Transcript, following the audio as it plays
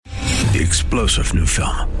The explosive new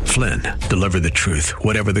film, Flynn, deliver the truth,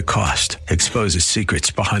 whatever the cost, exposes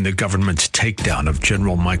secrets behind the government's takedown of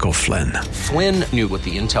General Michael Flynn. Flynn knew what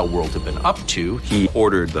the intel world had been up to. He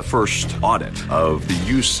ordered the first audit of the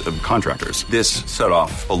use of contractors. This set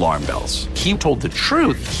off alarm bells. He told the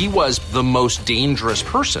truth. He was the most dangerous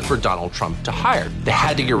person for Donald Trump to hire. They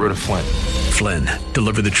had to get rid of Flynn. Flynn,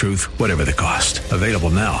 deliver the truth, whatever the cost. Available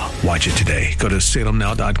now. Watch it today. Go to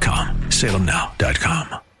salemnow.com.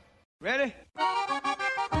 salemnow.com. Ready?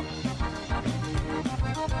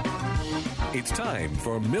 It's time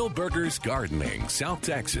for Milberger's Gardening, South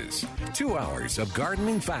Texas. 2 hours of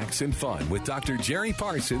gardening facts and fun with Dr. Jerry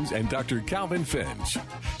Parsons and Dr. Calvin Finch.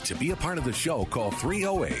 To be a part of the show, call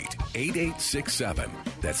 308-8867.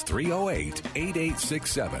 That's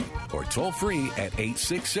 308-8867. Or toll free at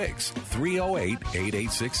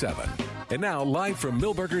 866-308-8867. And now, live from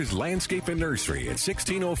Milberger's Landscape and Nursery at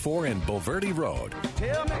 1604 and Bulverde Road.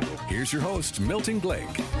 Here's your host, Milton Glueck.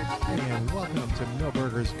 And welcome to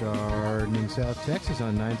Milberger's Gardening, South Texas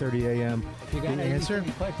on 9:30 a.m. The Answer.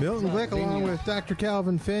 Milton Glueck along with Dr.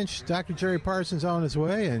 Calvin Finch. Dr. Jerry Parsons on his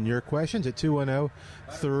way. And your questions at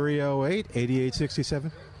 210-308-8867.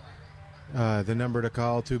 The number to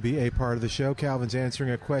call to be a part of the show. Calvin's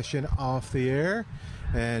answering a question off the air.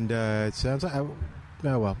 And it sounds like...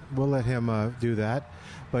 Oh, well, we'll let him do that.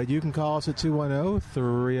 But you can call us at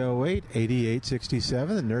 210-308-8867.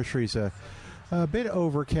 The nursery's a bit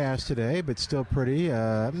overcast today, but still pretty.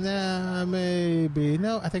 Maybe.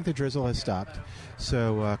 No, I think the drizzle has stopped.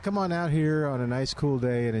 So come on out here on a nice, cool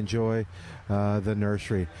day and enjoy the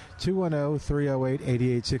nursery.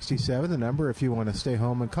 210-308-8867, the number if you want to stay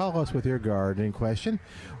home and call us with your gardening question.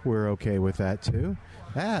 We're okay with that, too.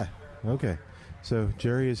 Okay. So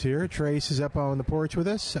Jerry is here. Trace is up on the porch with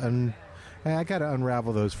us, and I got to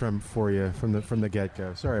unravel those for you from the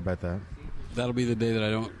get-go. Sorry about that. That'll be the day that I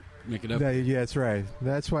don't make it up. Yeah, that's right.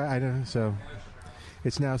 That's why I know. So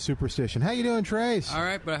it's now superstition. How you doing, Trace? All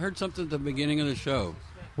right, but I heard something at the beginning of the show.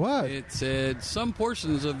 What? It said some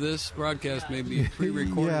portions of this broadcast may be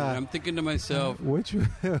pre-recorded. Yeah. I'm thinking to myself, which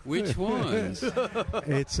ones?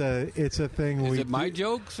 It's a thing. Is it my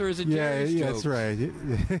jokes or is it Jerry's jokes? That's right.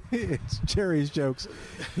 It's Jerry's jokes.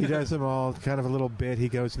 He does them all, kind of a little bit. He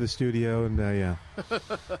goes to the studio and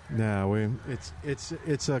No,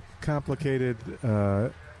 it's a complicated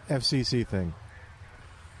FCC thing.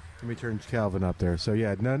 Let me turn Calvin up there. So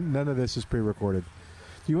yeah, none of this is pre-recorded.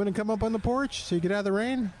 Do you want to come up on the porch so you get out of the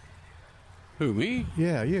rain? Who, me?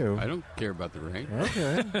 Yeah, you. I don't care about the rain.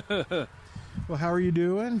 Okay. Well, how are you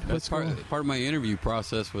doing? That's part of my interview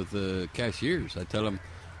process with the cashiers. I tell them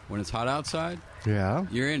when it's hot outside,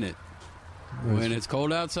 you're in it. When it's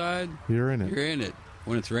cold outside, you're in it. You're in it.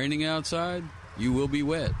 When it's raining outside, you will be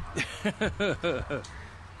wet.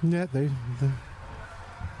 Yeah,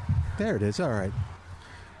 there it is. All right.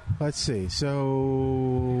 Let's see. So,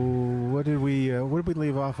 what did we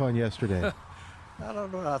leave off on yesterday? I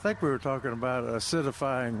don't know. I think we were talking about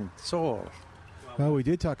acidifying soil. Oh, we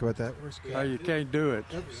did talk about that. How you can't do it.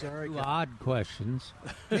 Oops, sorry. Odd questions.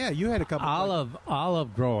 Yeah, you had a couple. Olive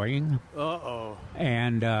growing.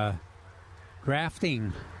 And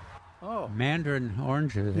grafting. Oh. Mandarin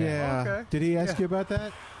oranges. Yeah. Okay. Did he ask you about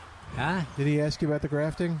that? Huh? Did he ask you about the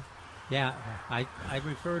grafting? Yeah, I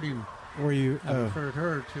referred him. Or you? I referred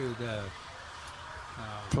her to the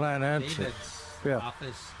Plant Answers. David's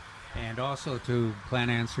office, and also to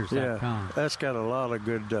plantanswers.com. Yeah, that's got a lot of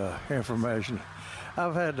good information.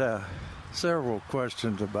 I've had several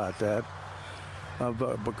questions about that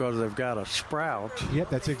because they've got a sprout. Yep,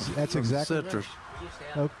 that's exactly citrus.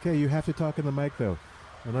 Right. Okay, you have to talk in the mic though,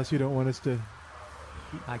 unless you don't want us to.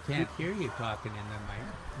 I can't hear you talking in the mic.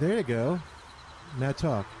 There you go. Now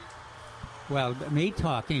talk. Well, me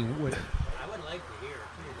talking I would like to hear it.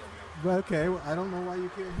 Well, okay, well, I don't know why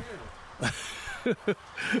you can't hear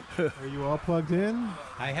it. Are you all plugged in?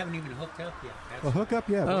 I haven't even hooked up yet. Well, hook up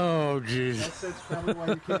yet. Oh, jeez. That's probably why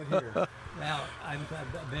you can't hear. Well,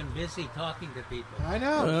 I've been busy talking to people. I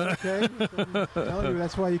know. Okay. I'm telling you,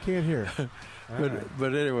 that's why you can't hear.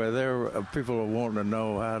 But anyway, there are people who want to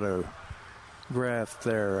know how to graft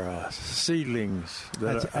their seedlings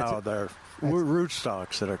that are out there.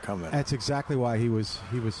 Rootstocks that are coming. That's exactly why he was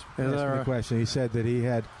asking the question. He said that he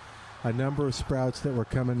had a number of sprouts that were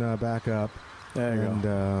coming back up. There you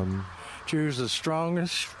go. Choose the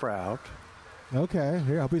strongest sprout. Okay,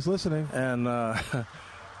 here, I hope he's listening. And oh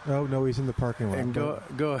no, he's in the parking lot. And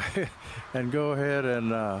go ahead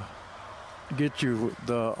and get you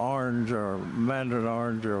the orange or mandarin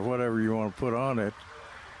orange or whatever you want to put on it,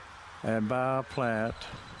 and buy a plant,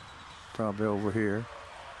 probably over here.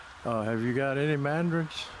 Have you got any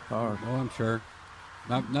mandarins? Oh, I'm sure.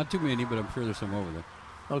 Not too many, but I'm sure there's some over there.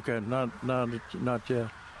 Okay, not yet.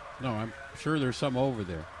 No, I'm sure there's some over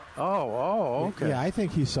there. Oh, okay. Yeah, I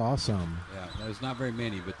think he saw some. Yeah, there's not very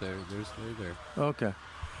many, but they're there. Okay.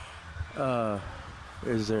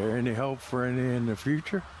 Is there any hope for any in the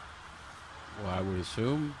future? Well, I would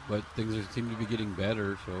assume, but things seem to be getting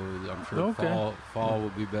better, so I'm sure fall will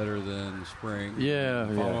be better than spring. Yeah,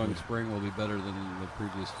 the following spring will be better than the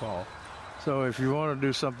previous fall. So if you want to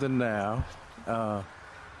do something now, I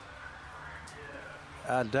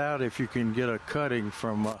doubt if you can get a cutting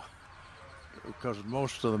from, because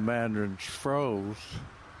most of the mandarins froze,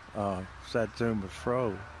 satsumas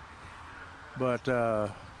froze. But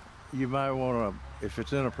you might want to, if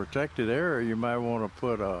it's in a protected area, you might want to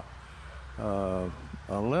put a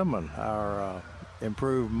lemon, our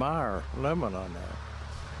improved Meyer lemon on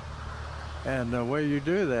there. And the way you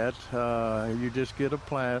do that, you just get a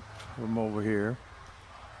plant from over here,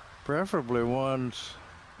 preferably ones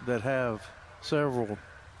that have several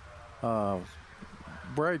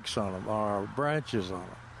breaks on them or branches on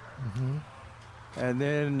them. Mm-hmm. And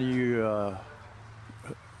then you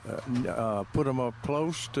put them up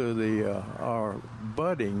close to the our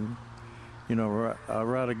budding,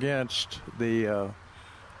 right against the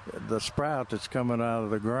sprout that's coming out of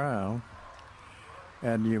the ground,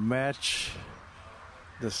 and you match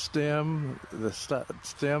the stem that's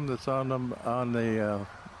on the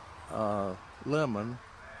lemon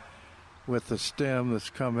with the stem that's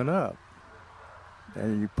coming up,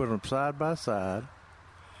 and you put them side by side,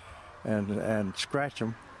 and scratch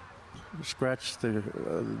them. Scratch the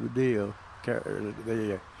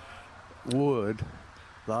wood.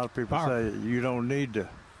 A lot of people say you don't need to.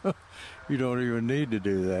 You don't even need to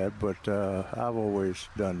do that, but I've always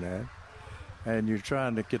done that. And you're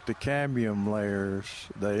trying to get the cambium layers,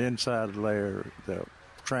 the inside layer, the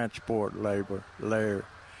transport layer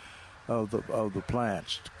of the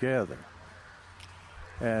plants together.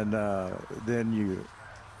 And then you,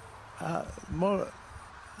 I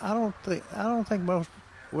don't think most.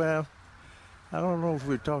 Well, I don't know if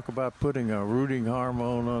we talk about putting a rooting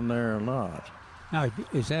hormone on there or not. Now,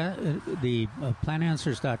 is that the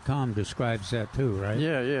plantanswers.com describes that too, right?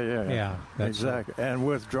 Yeah. Exactly, and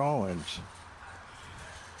with drawings,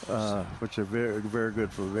 which are very, very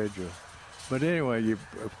good for visual. But anyway, you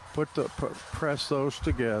press those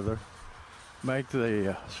together, make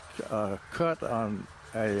the cut on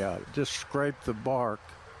just scrape the bark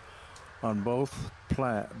on both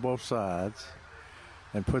sides,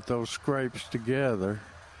 and put those scrapes together,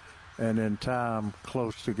 and then tie them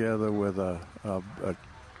close together with a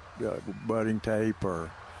budding tape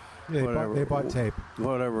or whatever. They bought tape.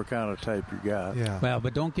 Whatever kind of tape you got. Yeah. Well,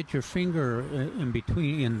 but don't get your finger in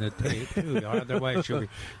between the tape, too. Otherwise, you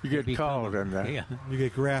get caught in that. Yeah. You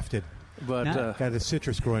get grafted. But got the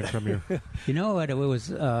citrus growing from you. You know what? It was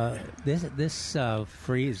this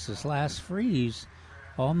last freeze,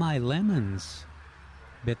 all my lemons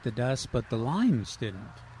bit the dust, but the limes didn't.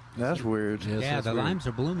 That's weird. Yes, the limes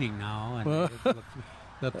are blooming now, and they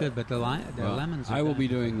look good, but the lemons are I will be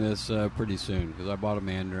doing this pretty soon, because I bought a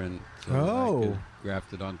mandarin, so I could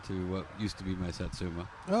graft it onto what used to be my satsuma.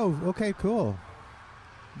 Oh, okay, cool.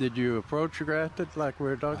 Did you approach grafted like we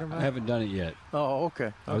were talking about? I haven't done it yet. Oh,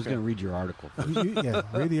 okay. I was going to read your article.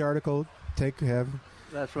 Read the article, take a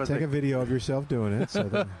video of yourself doing it.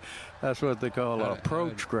 So that's what they call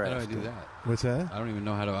approach grafting. How do I do that? What's that? I don't even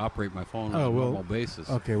know how to operate my phone on a normal basis.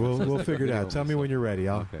 Okay, we'll figure it out. Tell me when you're ready.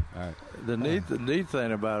 Okay, all right. The neat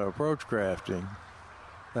thing about approach grafting,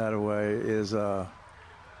 that way, is of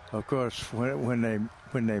course when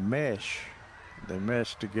they mesh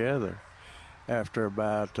together after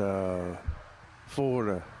about 4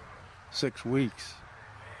 to 6 weeks.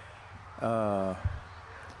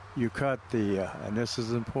 You cut and this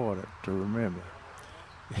is important to remember,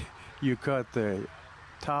 you cut the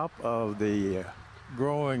top of the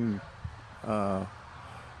growing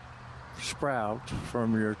sprout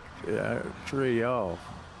from your tree off.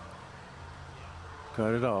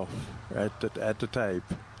 Cut it off at the tape,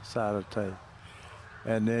 side of the tape.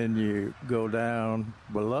 And then you go down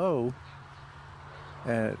below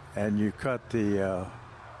and you cut the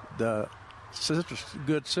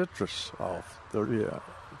good citrus off, the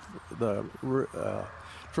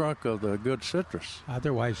trunk of the good citrus.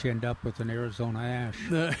 Otherwise, you end up with an Arizona ash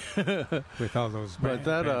with all those. But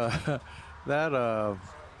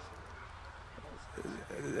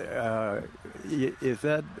if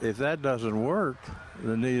that doesn't work,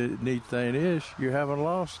 the neat thing is you haven't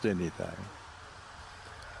lost anything.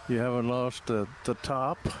 You haven't lost the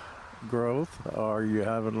top growth, or you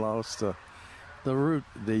haven't lost the root,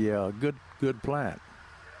 the good plant.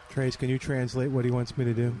 Trace, can you translate what he wants me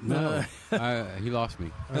to do? No, he lost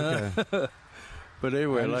me. Okay. But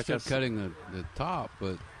anyway, I kept cutting the top,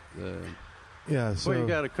 but yeah. So you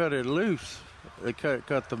got to cut it loose.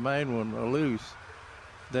 Cut the main one loose.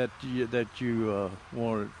 That you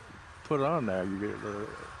want to put on there. You get the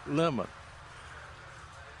lemon.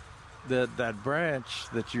 That branch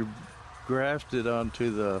that you grafted onto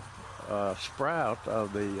the sprout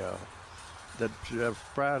of the that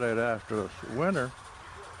sprouted after winter.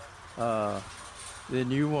 Then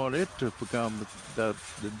you want it to become the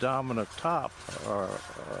dominant top.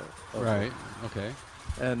 Right. Okay.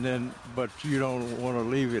 And then, but you don't want to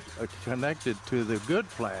leave it connected to the good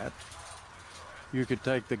plant. You could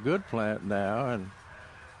take the good plant now and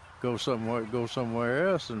go somewhere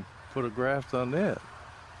else and put a graft on it.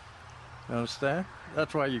 You understand?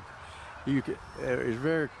 That's why you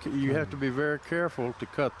have to be very careful to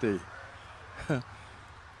cut the. So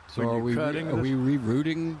are we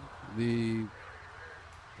rerouting the?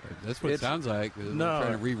 That's what it sounds like. No. We're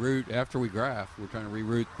trying to reroute after we graft. We're trying to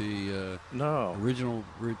reroute the original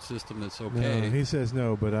root system that's okay. No, he says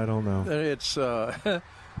no, but I don't know. It's the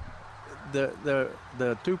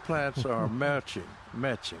two plants are matching.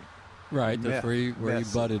 Right, that's where you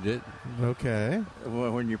budded it. Okay.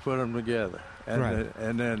 When you put them together, and right.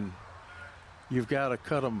 And then you've got to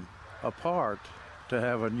cut them apart to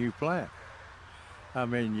have a new plant. I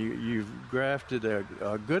mean, you've grafted a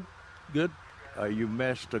good. You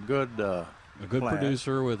meshed a good plant.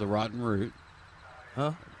 Producer with a rotten root.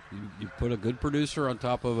 Huh? You put a good producer on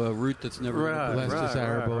top of a root that's never less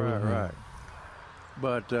desirable. Right.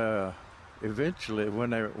 But eventually,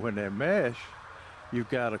 when they mesh, you've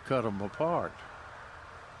got to cut them apart.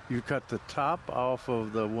 You cut the top off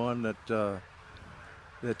of the one that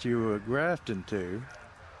you were grafting to.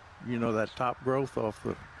 You know, that top growth off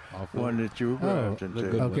the one that you were grafting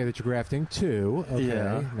to. Okay, that you're grafting to. Okay.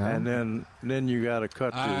 Yeah, no. and then you got to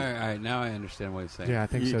cut All right, now I understand what he's saying. Yeah, I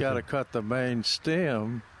think you so. You got to cut the main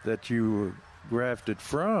stem that you were grafted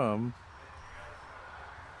from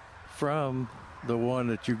the one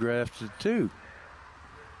that you grafted to.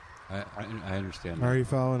 I understand that. Are you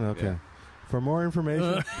following? Okay. Yeah. For more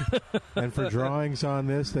information and for drawings on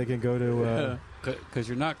this, they can go to... Because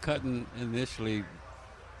you're not cutting initially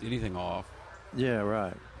anything off. Yeah,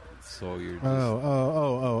 right. So you're just...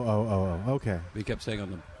 Okay. We kept saying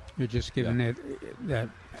on the... You're just giving it that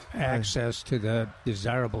access to the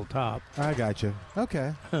desirable top. I got you.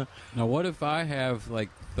 Okay. Now, what if I have like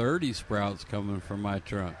 30 sprouts coming from my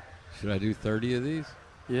trunk? Should I do 30 of these?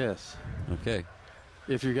 Yes. Okay.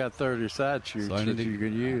 If you got 30 side shoots that you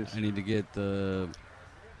can use. I need to get I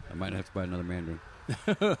might have to buy another mandarin.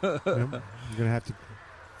 You're going to have to...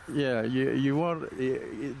 Yeah, you want...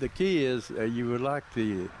 The key is you would like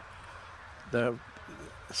the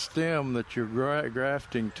stem that you're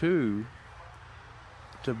grafting to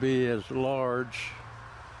be as large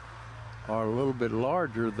or a little bit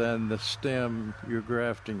larger than the stem you're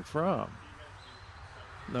grafting from.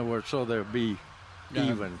 In other words, so they'll be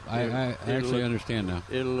even. I actually understand now.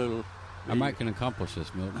 I might can accomplish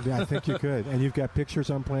this, Milton. Yeah, I think you could. And you've got pictures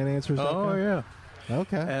on plantanswers.com? Oh, yeah.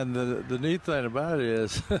 Okay. And the neat thing about it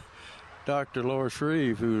is Dr. Loris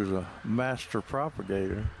Shreve, who's a master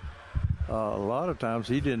propagator, a lot of times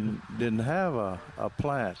he didn't have a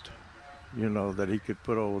plant, that he could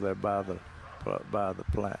put over there by the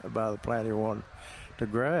plant he wanted to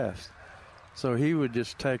graft. So he would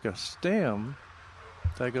just take a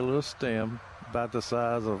little stem about the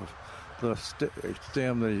size of the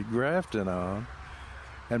stem that he's grafting on,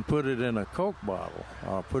 and put it in a Coke bottle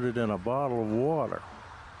or put it in a bottle of water,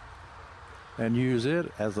 and use it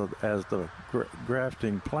as the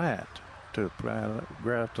grafting plant to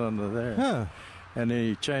graft under there. Huh. And then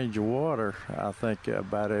you change the water, I think,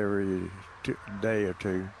 about every day or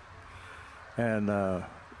two, and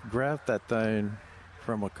graft that thing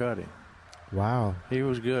from a cutting. Wow. He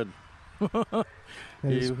was good.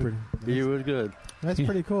 He was good. That's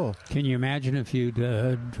pretty cool. Can you imagine if you'd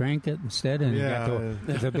drank it instead and you got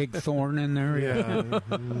the big thorn in there? Yeah.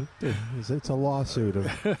 It's a lawsuit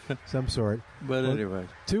of some sort. But anyway.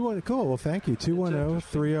 Cool. Well, thank you.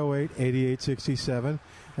 210-308-8867.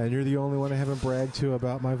 And you're the only one I haven't bragged to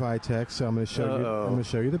about my Vitex, so I'm going to show you. I'm going to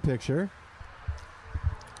show you the picture.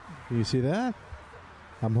 Can you see that?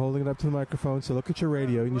 I'm holding it up to the microphone, so look at your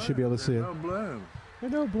radio, and you should be able to see it. No bloom. There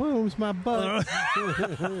no blooms, my butt.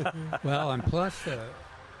 Well, and plus all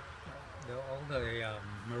the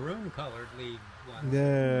maroon-colored leaf ones.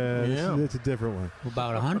 Yeah, it's a different one.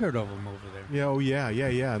 About 100 of them over there.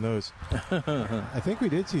 Yeah, and those. I think we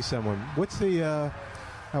did see someone. What's the?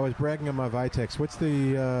 I was bragging on my Vitex. What's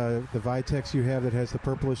the Vitex you have that has the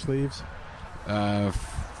purplish leaves?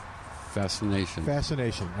 Fascination.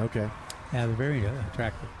 Fascination. Okay. Yeah, they're very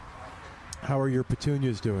attractive. How are your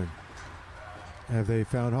petunias doing? Have they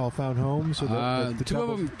found homes? Or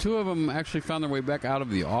two of them actually found their way back out of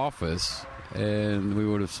the office, and we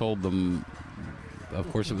would have sold them. Of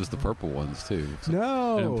course, it was the purple ones, too. So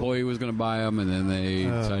no! An employee was going to buy them, and then they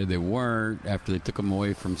decided they weren't after they took them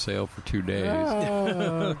away from sale for 2 days.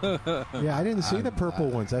 Yeah, I didn't see the purple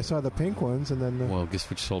ones. I saw the pink ones, and then... Well, guess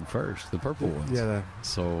which sold first? The purple ones. Yeah.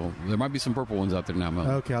 So there might be some purple ones out there now,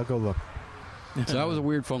 Milton. Okay, I'll go look. So that was a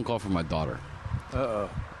weird phone call from my daughter. Uh-oh.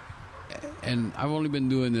 And I've only been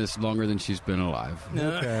doing this longer than she's been alive.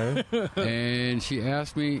 Okay. And she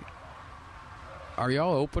asked me, are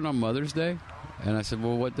y'all open on Mother's Day? And I said,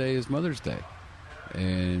 well, what day is Mother's Day?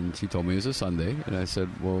 And she told me it's a Sunday. And I said,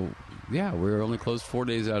 well, yeah, we're only closed 4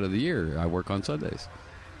 days out of the year. I work on Sundays.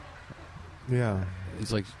 Yeah.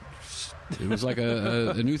 It's like, it was like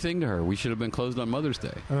a new thing to her. We should have been closed on Mother's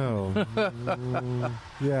Day. Oh.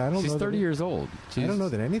 Yeah, I don't know. She's 30 years old. I don't know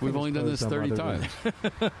that anything. We've only done this 30 times.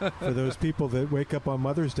 For those people that wake up on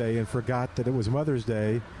Mother's Day and forgot that it was Mother's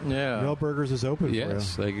Day, Milburgers is open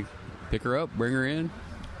yes, for you. They pick her up, bring her in.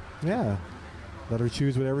 Yeah. Let her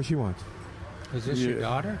choose whatever she wants. Is this your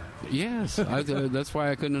daughter? Yes. That's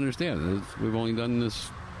why I couldn't understand. We've only done this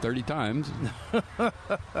 30 times.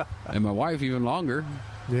 And my wife even longer.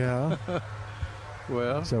 Yeah.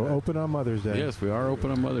 Well. So open on Mother's Day. Yes, we are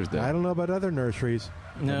open on Mother's Day. I don't know about other nurseries.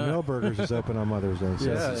 No. Milburgers is open on Mother's Day. So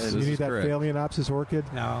yes, you need that correct. Phalaenopsis orchid?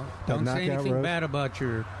 No. Don't say anything bad about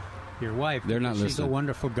your wife. They're not listening. She's a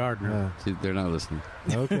wonderful gardener. See, they're not listening.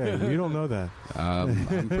 Okay. You don't know that.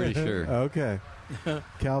 I'm pretty sure. Okay.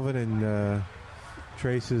 Calvin and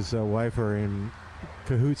Trace's wife are in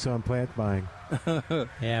cahoots on plant buying.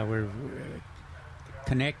 Yeah, we're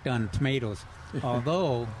connect on tomatoes.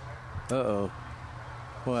 Although,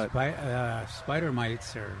 what? Spider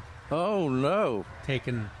mites are. Oh no!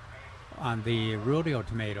 Taken on the rodeo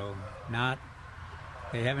tomato.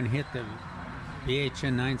 They haven't hit the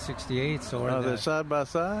BHN 968s or Are they side by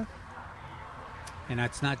side? And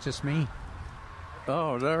that's not just me.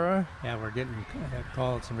 Oh, is that right? Yeah, we're getting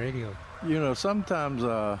calls on radio. You know, sometimes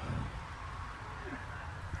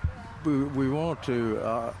we want to.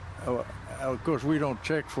 Of course, we don't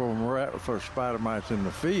check for spider mites in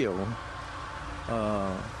the field.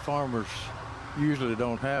 Farmers usually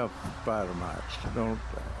don't have spider mites,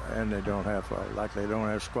 and they don't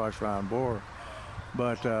have squash vine borer.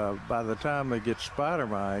 But by the time they get spider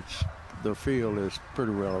mites, the field is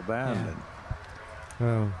pretty well abandoned. Yeah.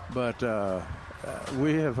 Oh. But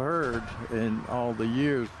we have heard in all the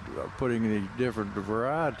years putting the different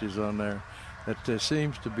varieties on there that there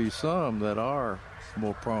seems to be some that are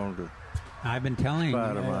more prone to. I've been telling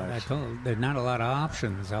spider mites. There's not a lot of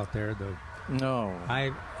options out there, though. No.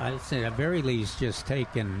 I'd say at very least just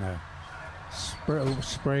take and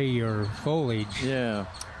spray your foliage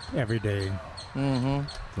every day.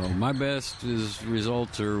 Mm-hmm. Well, my best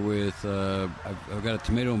results are with I've got a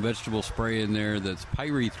tomato and vegetable spray in there that's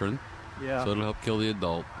pyrethrin, so it'll help kill the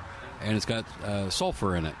adult, and it's got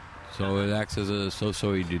sulfur in it, so it acts as a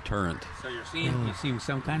so-so deterrent. So you're seeing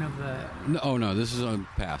some kind of no, this is on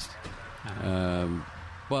past.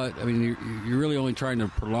 But I mean, you're really only trying to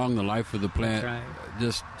prolong the life of the plant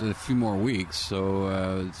just a few more weeks,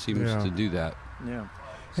 so it seems to do that. Yeah.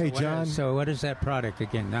 Hey, John. So what is that product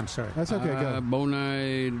again? I'm sorry. That's okay. Go.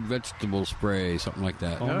 Bonide vegetable spray, something like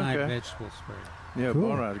that. Bonide vegetable spray. Yeah,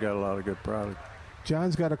 cool. Bonide's got a lot of good product.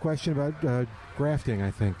 John's got a question about grafting,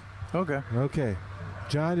 I think. Okay.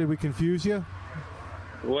 John, did we confuse you?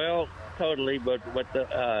 Well, totally, but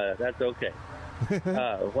that's okay.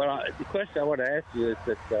 The question I want to ask you is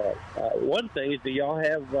that one thing is, do y'all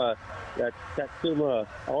have that Satsuma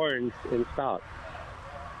orange in stock?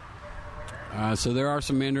 So there are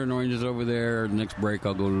some mandarin oranges over there. Next break,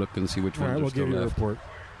 I'll go look and see which ones are still left. We'll give you a report.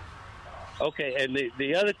 Okay, and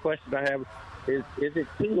the other question I have is it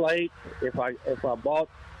too late if I bought?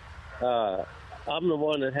 I'm the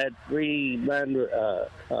one that had 3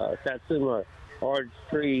 Satsuma orange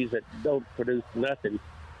trees that don't produce nothing,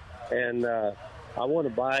 and I want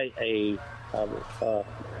to buy a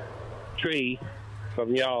tree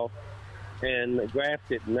from y'all and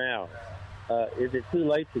graft it now. Is it too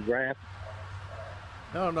late to graft?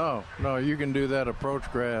 No. You can do that approach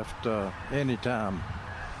graft anytime.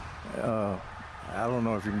 I don't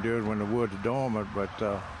know if you can do it when the wood's dormant, but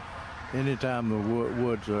anytime the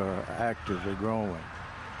woods are actively growing.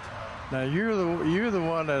 Now you're the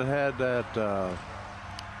one that had that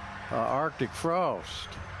Arctic frost.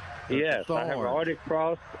 Yes, I have Arctic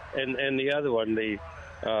frost and the other one, the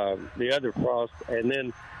other frost, and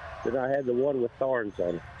then I had the one with thorns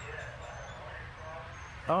on it.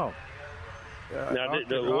 Oh, Now,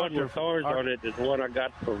 the one with thorns on it is the one I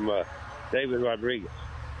got from David Rodriguez.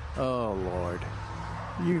 Oh, Lord.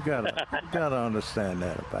 You gotta understand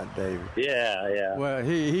that about David. Yeah. Well,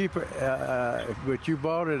 but you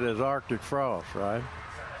bought it as Arctic Frost, right?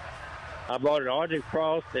 I bought an Arctic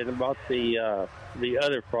Frost and I bought the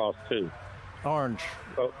other Frost too. Orange.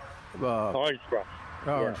 Orange Frost.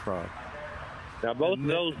 Orange Frost. Now both of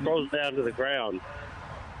those froze down to the ground,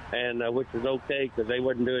 and which is okay because they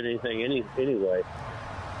wasn't doing anything anyway.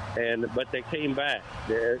 But they came back.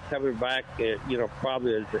 They're coming back,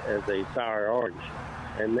 probably as a sour orange,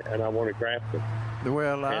 and I want to graft them.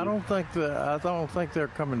 Well, I don't think they're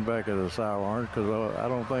coming back as a sour orange because I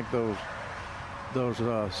don't think those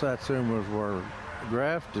Satsumas were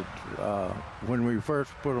grafted when we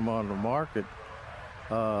first put them on the market.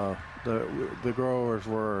 The growers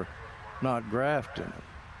were not grafting them.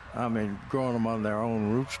 I mean, growing them on their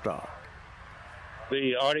own rootstock.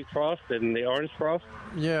 The Arctic Frost and the Orange Frost?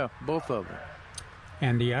 Yeah, both of them.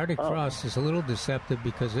 And the Arctic Frost is a little deceptive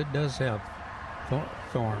because it does have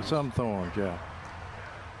thorns. Some thorns, yeah.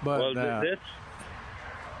 But this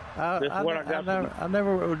what I got. I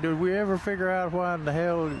never. Did we ever figure out why in the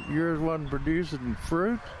hell yours wasn't producing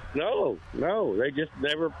fruit? No. They just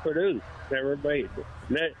never produced. Never made.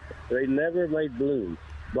 They never made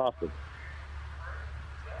blossoms.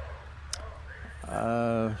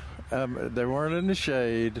 They weren't in the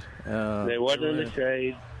shade. They wasn't in the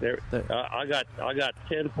shade. I got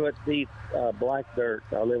 10 foot deep black dirt.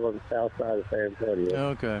 I live on the south side of San Antonio.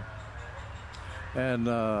 Okay. And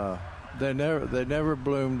they never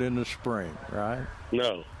bloomed in the spring, right?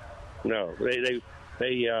 No. They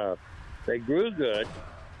grew good.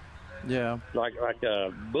 Yeah. Like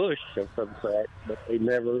a bush of some sort, but they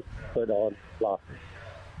never put on blossoms.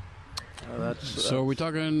 So are we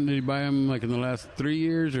talking, did you buy them like in the last 3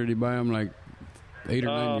 years, or did you buy them like 8 or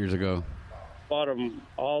 9 years ago? Bought them,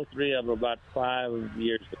 all three of them, about 5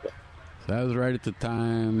 years ago. So that was right at the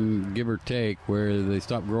time, give or take, where they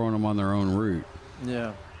stopped growing them on their own root.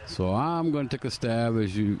 Yeah. So I'm going to take a stab,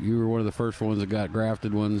 as you were one of the first ones that got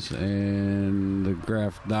grafted ones, and the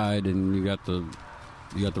graft died, and you got the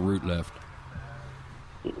root left.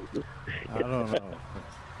 I don't know.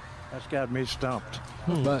 That's got me stumped.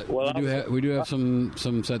 But we do have some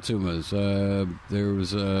Satsumas. There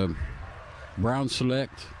was a Brown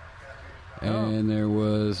Select, and there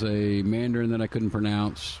was a Mandarin that I couldn't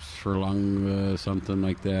pronounce, Furlong something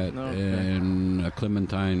like that, and a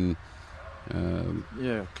Clementine.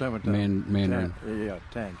 Clementine. Mandarin.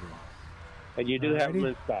 Tangerine. And you do have them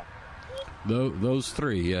in stock? Those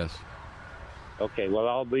three, yes. Okay, well,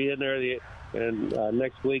 I'll be in there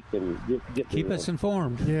next week and get keep us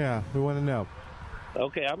informed. Yeah, we want to know.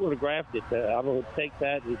 Okay, I'm going to graft it. I'm going to take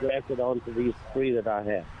that and graft it onto these three that I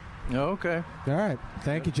have. Okay. All right.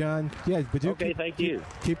 Thank you, John. Yeah, but thank you.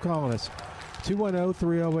 Keep calling us.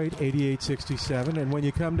 210-308-8867. And when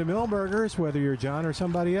you come to Millburgers, whether you're John or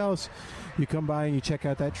somebody else, you come by and you check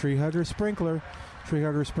out that Tree Hugger Sprinkler. Tree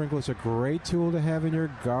Hugger Sprinkler is a great tool to have in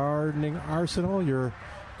your gardening arsenal, your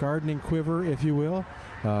gardening quiver, if you will.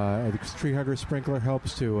 The Tree Hugger Sprinkler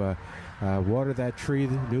helps to water that tree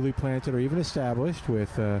newly planted or even established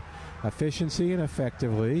with efficiency and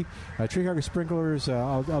effectively. Tree Hugger Sprinklers,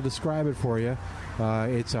 I'll describe it for you.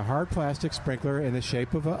 It's a hard plastic sprinkler in the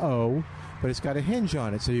shape of an O, but it's got a hinge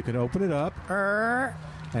on it, so you can open it up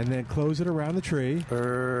and then close it around the tree.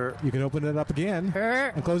 You can open it up again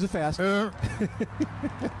and close it fast.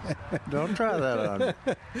 Don't try that on.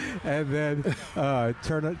 And then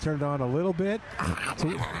turn it on a little bit.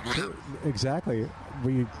 Exactly.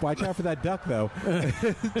 We watch out for that duck, though,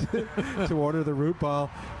 to water the root ball,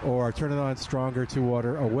 or turn it on stronger to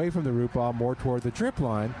water away from the root ball, more toward the drip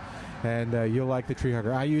line. And you'll like the Tree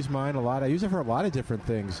Hugger. I use mine a lot. I use it for a lot of different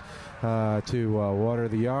things, to water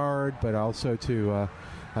the yard, but also to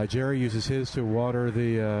Jerry uses his to water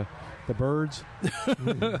the birds.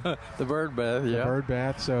 The bird bath, yeah. The bird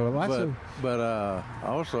bath. So but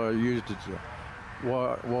also I used it to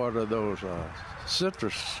water those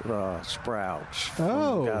citrus sprouts.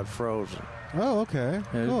 Got frozen. Oh, okay.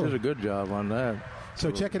 And cool. It did a good job on that. So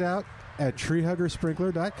check it out at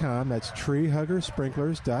treehuggersprinkler.com. That's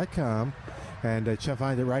treehuggersprinklers.com. And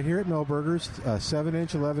find it right here at Millburgers,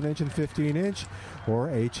 7-inch, 11-inch, and 15-inch, or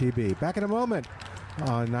HEB. Back in a moment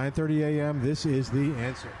on 9:30 a.m. This is The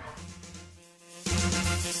Answer.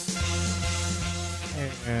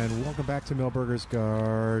 And welcome back to Millburgers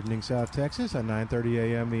Gardening, South Texas on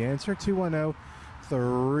 9:30 a.m. The Answer,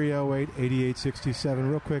 210-308-8867.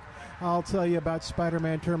 Real quick, I'll tell you about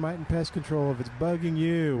Spider-Man Termite and Pest Control. If it's bugging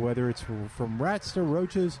you, whether it's from rats to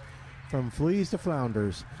roaches, from fleas to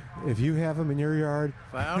flounders. If you have them in your yard,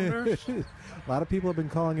 flounders. A lot of people have been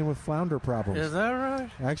calling in with flounder problems. Is that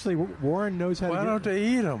right? Actually, Warren knows how. Why don't they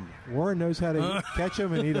eat them? Warren knows how to catch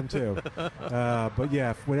them and eat them too. But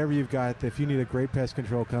yeah, whatever you've got, if you need a great pest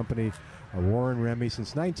control company, Warren Remy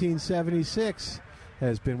since 1976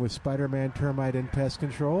 has been with Spider-Man Termite and Pest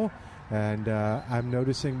Control. And I'm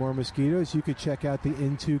noticing more mosquitoes. You could check out the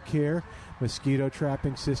Into Care mosquito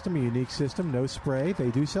trapping system, a unique system, no spray. They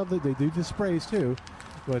do sell they do the sprays too,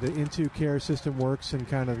 but the Into Care system works and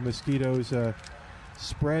kind of mosquitoes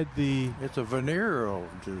spread the. It's a venereal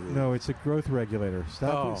disease. No, it's a growth regulator.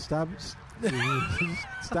 Stop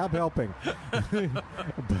helping.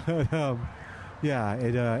 But yeah,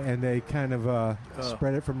 it and they kind of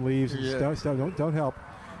spread it from leaves. And don't help.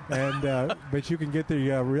 And but you can get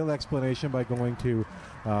the real explanation by going to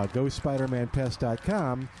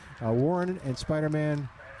GoSpidermanPest.com. Warren and Spider-Man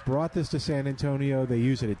brought this to San Antonio. They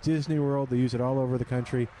use it at Disney World. They use it all over the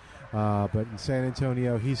country. But in San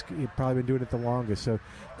Antonio, he's probably been doing it the longest. So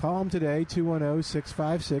call him today,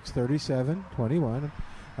 210-656-3721.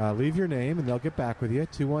 Leave your name, and they'll get back with you,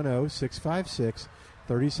 210-656-3721,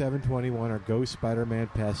 or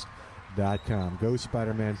GoSpidermanPest.com.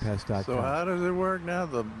 GoSpidermanPest.com. So how does it work now?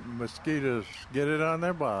 The mosquitoes get it on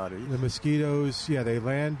their body. The mosquitoes, they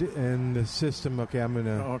land in the system. Okay, I'm going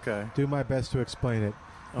to do my best to explain it.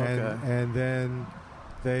 Okay. And then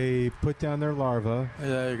they put down their larvae.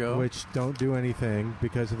 There you go. Which don't do anything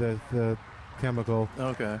because of the chemical.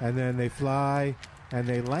 Okay. And then they fly and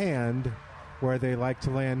they land where they like to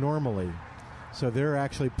land normally. So they're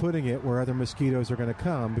actually putting it where other mosquitoes are going to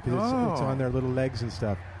come because it's on their little legs and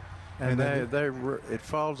stuff. And it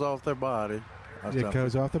falls off their body. It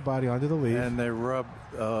goes off the body onto the leaf. And they rub,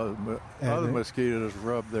 mosquitoes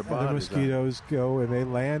rub their bodies. Other mosquitoes go and they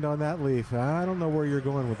land on that leaf. I don't know where you're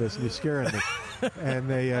going with this, and you're scaring me. And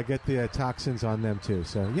they get the toxins on them, too.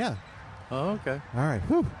 So, yeah. Oh, okay. All right.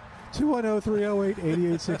 Whew.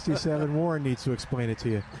 210-308-8867. Warren needs to explain it to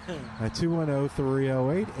you.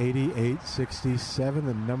 210-308-8867,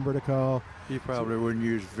 the number to call. He probably wouldn't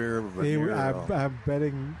use venereal. I'm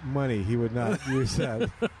betting money he would not use that.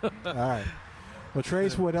 All right. Well,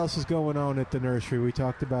 Trace, what else is going on at the nursery? We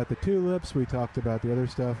talked about the tulips. We talked about the other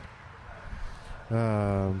stuff.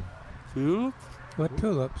 Tulips? What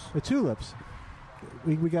tulips? The tulips.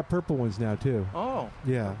 We got purple ones now, too. Oh.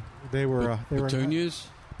 Yeah. They were petunias?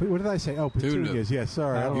 What did I say? Oh, petunias. Yes,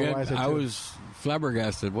 sorry. I don't know why I said I was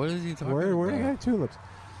flabbergasted. What is he talking about? Where do you got tulips?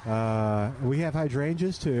 We have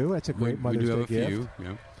hydrangeas, too. That's a great Mother's Day gift. We do have a few,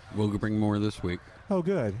 yeah. We'll bring more this week. Oh,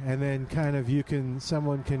 good. And then kind of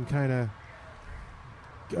someone can kind of...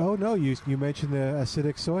 Oh, no, you mentioned the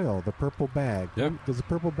acidic soil, the purple bag. Yep. Does the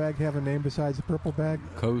purple bag have a name besides the purple bag?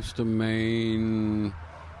 Coast of Maine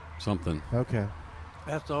something. Okay.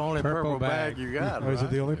 That's the only purple bag you got. Is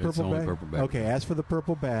it the only purple bag? Purple bag. Okay, as for the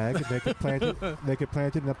purple bag, they could plant it. They could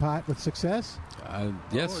plant it in a pot with success.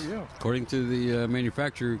 Yes, according to the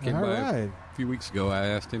manufacturer, came by a few weeks ago. I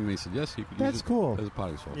asked him, and he said yes, he could use it as a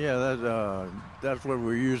potting soil. Yeah, that's what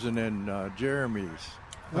we're using in Jeremy's.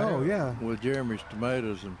 Oh yeah, with Jeremy's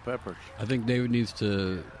tomatoes and peppers. I think David needs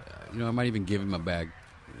to. I might even give him a bag.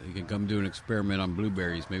 You can come do an experiment on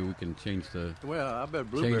blueberries. Maybe we can change the. Well, I bet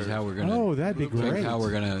blueberries. Change how we're gonna. Oh, that'd be great. Change how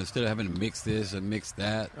we're gonna, instead of having to mix this and mix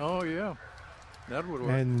that. Oh yeah, that would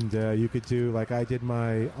work. And you could do like I did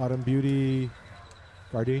my Autumn Beauty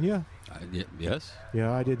gardenia. Yes.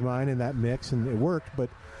 Yeah, I did mine in that mix, and it worked. But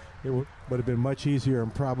it would have been much easier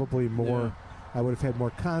and probably more. Yeah. I would have had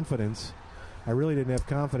more confidence. I really didn't have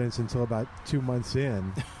confidence until about 2 months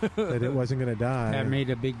in that it wasn't going to die. That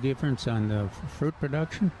made a big difference on the fruit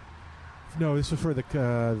production? No, this was for the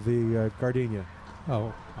gardenia. Oh.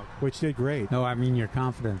 Okay. Which did great. No, I mean your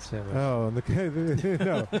confidence. No, that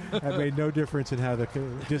made no difference in how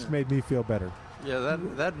just made me feel better. Yeah,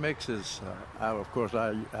 that mix is, of course,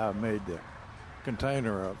 I made the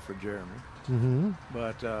container up for Jeremy. Mm-hmm.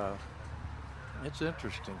 But it's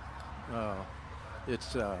interesting.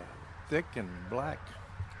 It's... thick and black.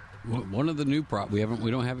 One of the new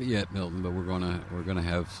we don't have it yet, Milton, but we're gonna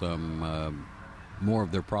have some more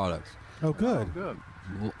of their products. Oh, good. Oh, good.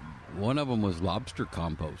 One of them was lobster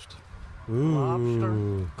compost. Ooh.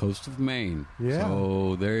 Lobster. Coast of Maine. Yeah.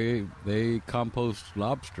 So they compost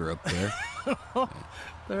lobster up there.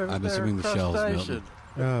 I'm assuming the shells, Milton.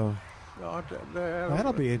 Oh.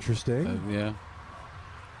 That'll be interesting. Yeah.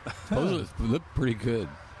 Those look pretty good.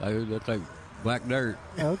 They look like black dirt.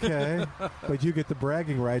 Okay. But you get the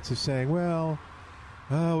bragging rights of saying, well,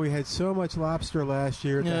 we had so much lobster last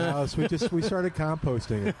year at the house. We started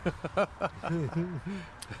composting it.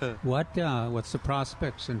 What's the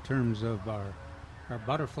prospects in terms of our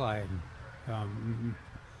butterfly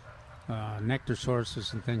nectar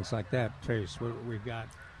sources and things like that, Trace. We've got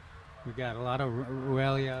a lot of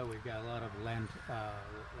Ruellia. We've got a lot of lantana.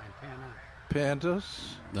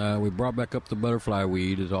 Pantas. We brought back up the butterfly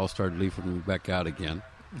weed. It all started leafing back out again.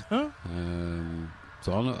 Huh?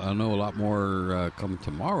 So I'll know a lot more come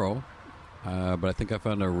tomorrow. But I think I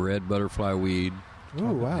found a red butterfly weed.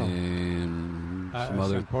 Oh, wow. And some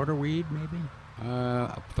other porterweed, maybe?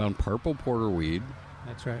 I found purple porterweed.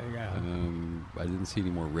 That's right, yeah. I didn't see any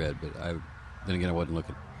more red, but then again, I wasn't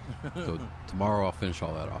looking. So tomorrow I'll finish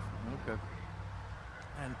all that off. Okay.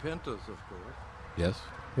 And pentas, of course. Yes.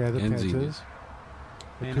 Yeah, the and pentas. zinnias.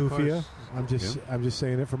 The And of kufia. course, I'm just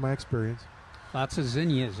saying it from my experience. lots of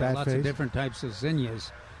zinnias. Bat Lots of face. different types of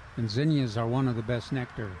zinnias. And zinnias are one of the best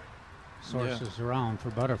nectar sources around for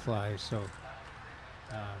butterflies. So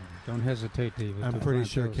don't hesitate to I'm pretty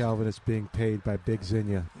sure Calvin is being paid by Big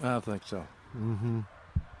Zinnia. I think so. Mm-hmm.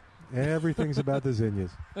 Everything's about the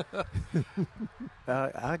zinnias.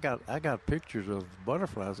 I got pictures of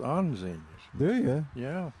butterflies on zinnias. Do you?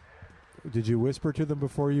 Yeah. Did you whisper to them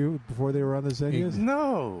before they were on the zinnias?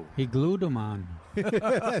 No. He glued them on.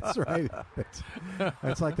 That's right.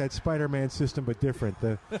 That's like that Spider-Man system, but different.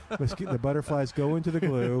 The butterflies go into the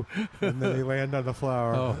glue, and then they land on the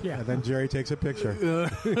flower. Oh, yeah. And then Jerry takes a picture.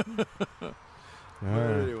 All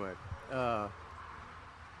right. Anyway,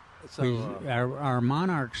 so our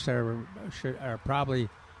monarchs are probably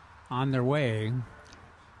on their way,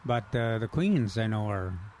 but the queens I know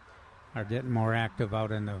are getting more active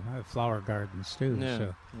out in the flower gardens too.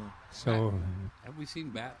 Yeah. So Have we seen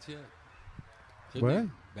bats yet? What?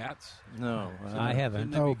 Bats? no, I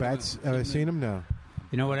haven't. Oh, bats. Have I seen them? No.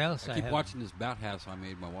 You know what else? I keep haven't? watching this bat house I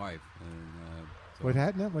made my wife. And, What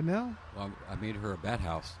happened? What now? Well, I made her a bat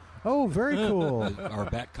house. Oh, very cool. Or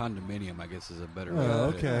bat condominium, I guess, is a better way.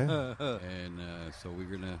 Oh, to put okay. it. And so we're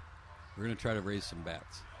gonna try to raise some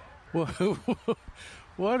bats.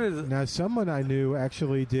 what is it? Now, someone I knew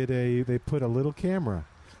actually they put a little camera.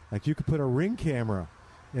 Like you could put a Ring camera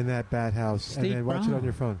in that bat house Steve and then watch it Brown. on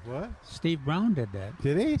your phone. What? Steve Brown did that.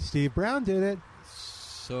 Did he? Steve Brown did it.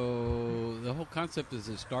 So the whole concept is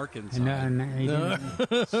it's dark inside. And he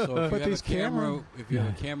didn't- So if But you have these a camera, camera-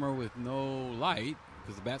 a camera with no light,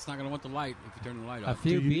 because the bat's not going to want the light if you turn the light a off.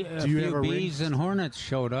 few, Do you a have few a bees ring? and hornets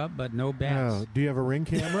showed up, but no bats. Oh, do you have a Ring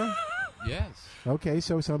camera? Yes, Okay,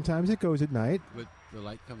 so sometimes it goes at night. but the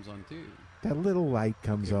light comes on too. That little light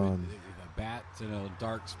comes on. If a bat's in a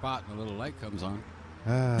dark spot and a little light comes on.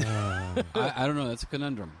 Ah. I don't know. That's a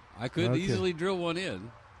conundrum. I could Okay. easily drill one in.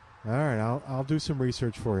 All right, I'll do some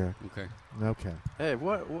research for you. Okay. Okay. Hey,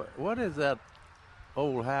 what is that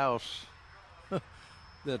old house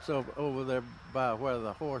that's over there by where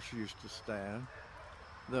the horse used to stand?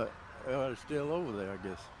 It's still over there, I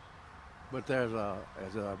guess. But there's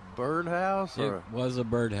a birdhouse, It or was a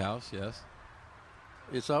birdhouse. Yes.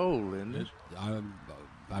 it's old, isn't it?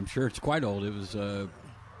 I'm sure it's quite old. It was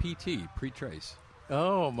PT, pre-trace.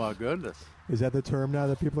 Oh my goodness! Is that the term now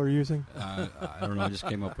that people are using? I don't know. I just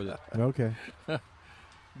came up with it. Okay.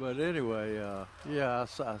 But anyway, I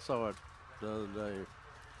saw it the other day.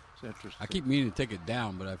 It's interesting. I keep meaning to take it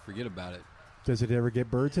down, but I forget about it. Does it ever get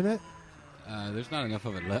birds in it? There's not enough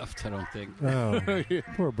of it left, I don't think. Oh,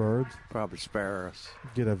 poor birds. Probably sparrows.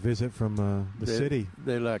 Get a visit from the city.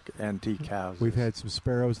 They like antique houses. We've had some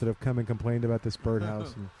sparrows that have come and complained about this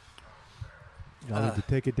birdhouse, and I'll either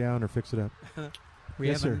take it down or fix it up. We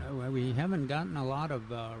Yes, sir. haven't gotten a lot of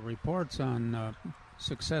reports on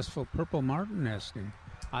successful purple martin nesting.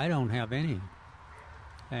 I don't have any,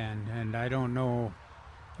 and I don't know.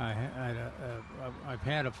 I've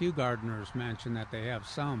had a few gardeners mention that they have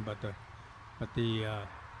some, but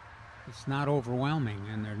it's not overwhelming,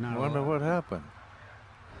 and they're not. I wonder what happened.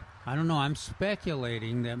 I don't know. I'm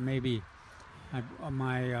speculating that maybe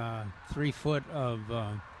my 3 foot of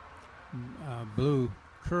blue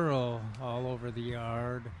curl all over the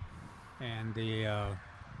yard, and the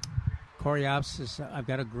coreopsis. I've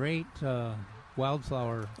got a great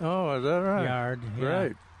wildflower Oh, is that right? yard. yeah.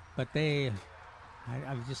 Great. But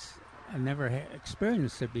I've never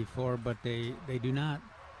experienced it before. But they do not.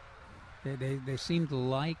 They seem to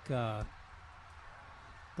like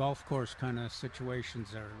golf course kind of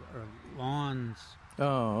situations or lawns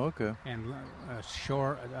Oh, okay. and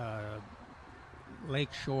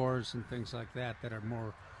lake shores and things like that are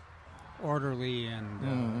more orderly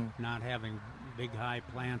and not having big high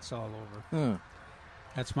plants all over. Huh.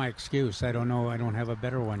 That's my excuse. I don't know. I don't have a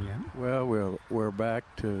better one yet. Well, we're back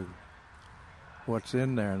to what's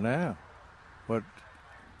in there now. What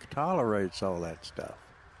tolerates all that stuff.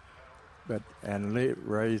 But and it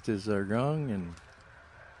raises their young, and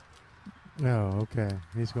Oh, okay.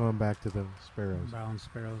 He's going back to the sparrows. Brown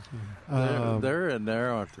sparrows. They're in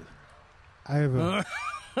there, aren't they? I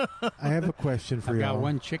have a question for I've y'all. got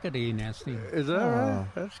one chickadee nesting. Is that right?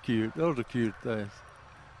 That's cute. Those are cute things.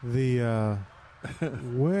 The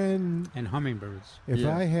when and hummingbirds. If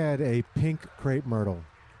I had a pink crepe myrtle,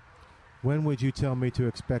 when would you tell me to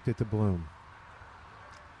expect it to bloom?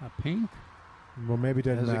 A pink? Well, maybe it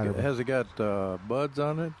doesn't matter. Has it got buds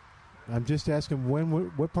on it? I'm just asking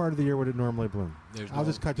what part of the year would it normally bloom? I'll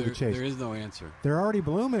just cut to the chase. There is no answer. They're already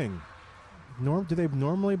blooming. Do they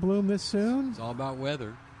normally bloom this soon? It's all about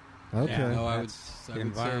weather. Okay. Yeah, no, I would say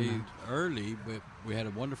early, but we had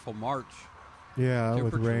a wonderful March. Yeah,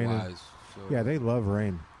 with rain. So yeah, they love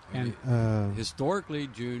rain. And historically,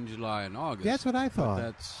 June, July, and August. That's what I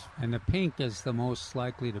thought. And the pink is the most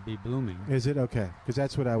likely to be blooming. Is it? Okay, because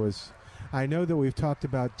that's what I know that we've talked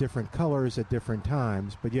about different colors at different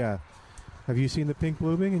times, but yeah. Have you seen the pink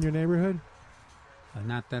blooming in your neighborhood?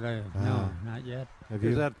 Not that no, not yet.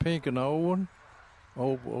 Is that pink an old one?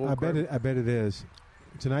 Old I bet it is.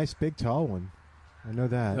 It's a nice big tall one. I know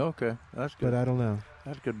that. Okay, that's good. But I don't know.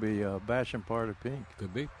 That could be Basham Party Pink.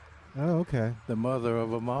 Could be. Oh, okay. The mother of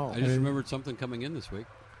them all. I just remembered something coming in this week.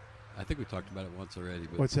 I think we talked about it once already.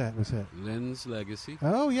 But What's that? Lynn's Legacy.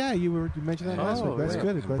 Oh, yeah. You mentioned that last week. That's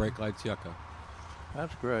good. And Brake Lights Yucca.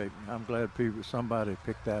 That's great. I'm glad somebody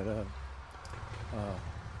picked that up.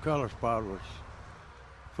 Color Spot was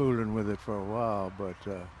fooling with it for a while, but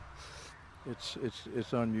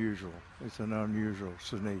it's unusual. It's an unusual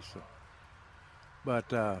Sinisa.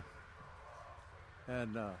 But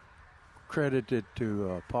credited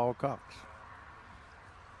to Paul Cox.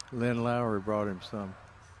 Lynn Lowry brought him some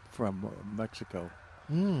from Mexico.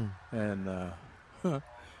 And I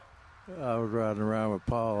was riding around with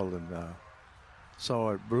Paul and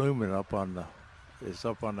saw it blooming up on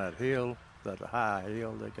that hill, that high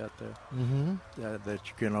hill they got there, that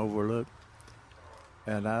you can overlook.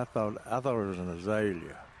 And I thought it was an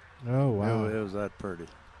azalea. Oh, wow. It was that pretty.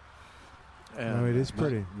 And it is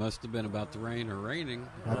pretty. Must have been about the rain or raining.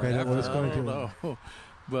 I bet it was going to. No.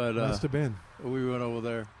 But must have been. We went over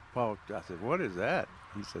there. Paul, I said, "What is that?"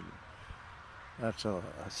 He said, "That's a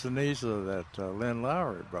Sinisa that Lynn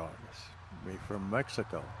Lowry brought me from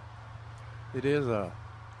Mexico. It is a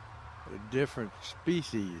different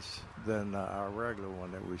species than our regular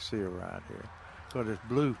one that we see around here, but it's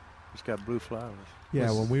blue. It's got blue flowers."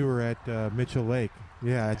 Yeah, when we were at Mitchell Lake,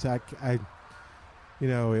 it's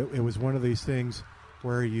it was one of these things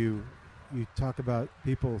where you talk about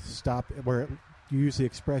people stop, where you use the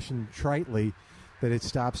expression tritely that it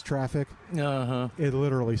stops traffic. It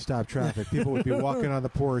literally stopped traffic. People would be walking on the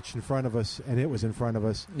porch in front of us, and it was in front of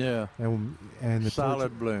us. Yeah, and the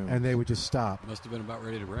solid bloom, and they would just stop. Must have been about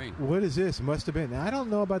ready to rain. What is this? Must have been. I don't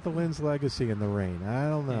know about the Lynn's Legacy in the rain. I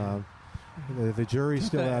don't know. Yeah. The jury's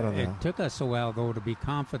still out on that. It took us a while, though, to be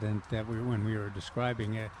confident that when we were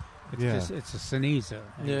describing it. It's a Sinisa.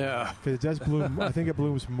 Yeah. Because it does bloom. I think it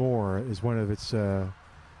blooms more is one of its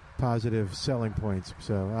positive selling points.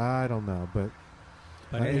 So I don't know, but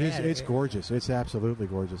it's gorgeous. It's absolutely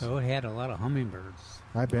gorgeous. So it had a lot of hummingbirds.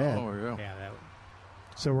 I bet. Oh, yeah.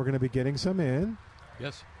 So we're going to be getting some in.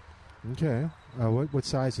 Yes. Okay. What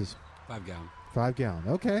sizes? 5 gallon. 5 gallon.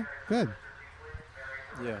 Okay. Good.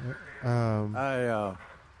 Yeah.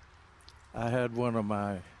 I had one of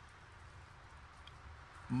my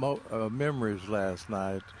memories last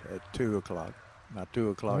night at 2:00. My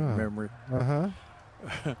 2:00 memory.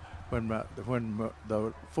 When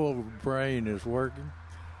the full brain is working,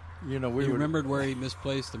 we remembered where he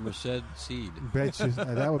misplaced the Merced seed. Bet you,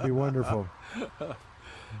 that would be wonderful.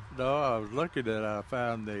 No, I was looking at it. I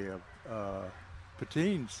found the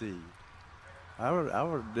patine seed. I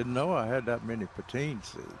didn't know I had that many patine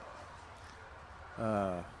seed,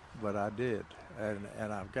 but I did,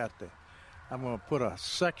 and I've got I'm going to put a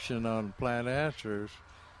section on Plant Answers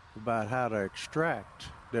about how to extract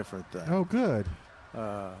different things. Oh, good.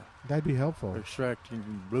 That'd be helpful. Extracting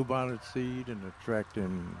bluebonnet seed and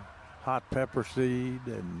extracting hot pepper seed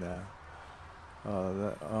and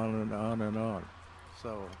on and on and on.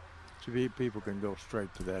 So people can go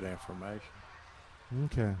straight to that information.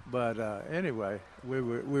 Okay. But anyway, we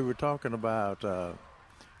were talking about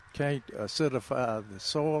can't acidify the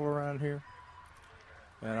soil around here.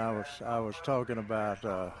 And I was talking about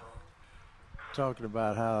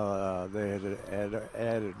how they had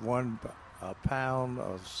added 1 pound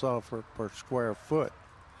of sulfur per square foot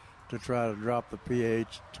to try to drop the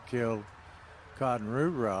pH to kill cotton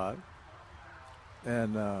root rot,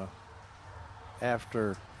 and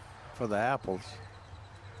for the apples,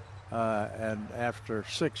 and after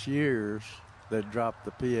 6 years they dropped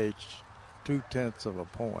the pH 0.2 of a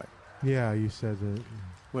point. Yeah, you said that.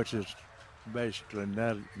 Which is basically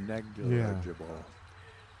negligible. Yeah.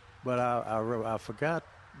 But I forgot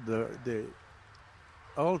the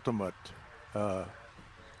ultimate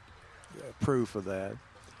proof of that.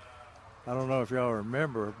 I don't know if y'all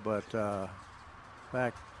remember, but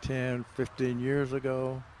back 10, 15 years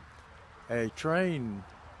ago, a train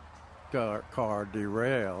car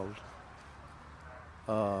derailed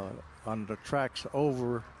on the tracks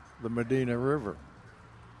over the Medina River.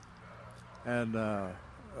 And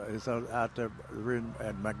it's out there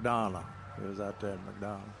at McDonough. It was out there at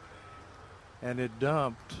McDonough. And it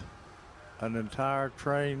dumped an entire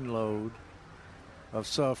train load of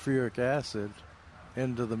sulfuric acid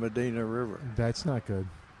into the Medina River. That's not good.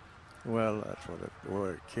 Well, that's what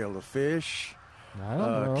it killed the fish, I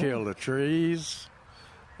don't know. killed the trees.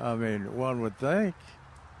 I mean, one would think,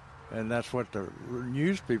 and that's what the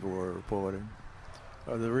news people were reporting.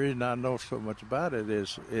 The reason I know so much about it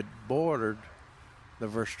is it bordered the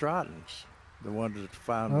Verstraetens, the ones that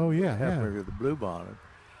found happened with the bluebonnet,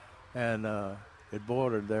 and it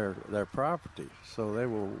bordered their property, so they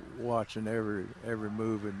were watching every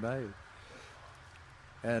move it made.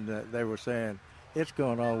 And they were saying, it's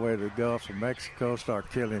going all the way to the Gulf of Mexico,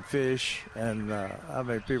 start killing fish, and I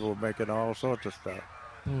mean, people were making all sorts of stuff.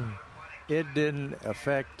 It didn't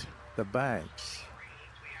affect the banks,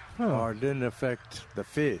 or it didn't affect the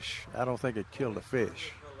fish. I don't think it killed the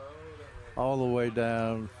fish. All the way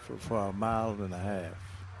down for a mile and a half.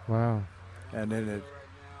 Wow. And then it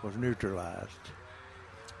was neutralized.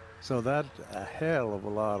 So that's a hell of a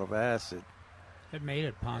lot of acid. It made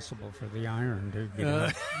it possible for the iron to get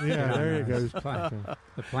out. Yeah, there you go. The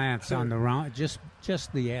plant's on the round, just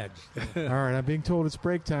the edge. All right, I'm being told it's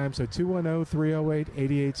break time, so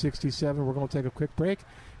 210-308-8867. We're going to take a quick break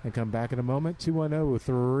and come back in a moment.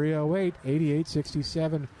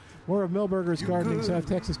 210-308-8867. More of Milberger's Gardening South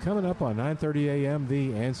Texas coming up on 9:30 a.m.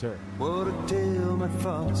 The Answer. What a tale my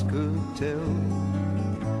thoughts could tell,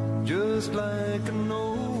 just like an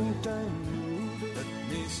old time. Let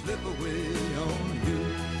me slip away on you,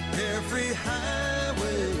 carefree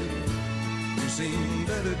highway. You've seen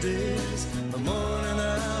better days, the morning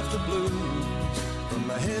after blues, from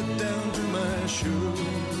my head down to my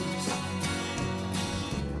shoes.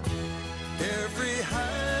 Carefree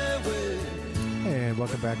highway. And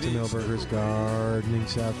welcome back to Milberger's Gardening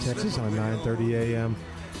South Texas on 9:30 a.m.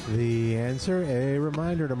 The Answer. A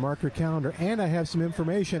reminder to mark your calendar, and I have some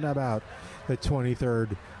information about the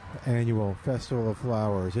 23rd Annual Festival of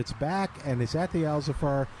Flowers. It's back, and it's at the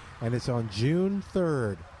Alzafar, and it's on June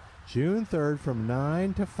 3rd. June 3rd from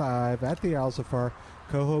 9 to 5 at the Alzafar,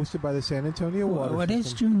 co-hosted by the San Antonio Water What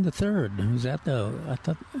is June the 3rd? Is that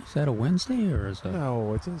is that a Wednesday or is it?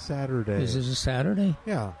 No, it's a Saturday. Is it a Saturday?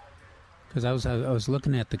 Yeah. Because I was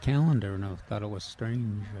looking at the calendar and I thought it was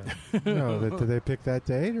strange. No, did they pick that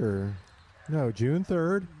date or no? June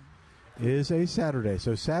 3rd is a Saturday,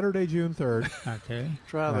 so Saturday, June 3rd. Okay.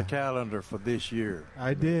 Try the calendar for this year.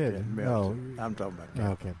 I did. No, I'm talking about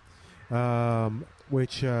calendar. Okay.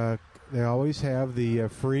 Which they always have the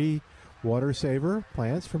free water saver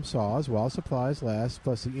plants from Saws while supplies last,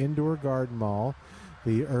 plus the indoor garden mall,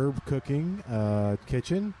 the herb cooking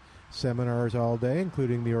kitchen. Seminars all day,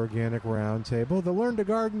 including the Organic Roundtable, the Learn to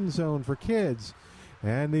Garden Zone for kids,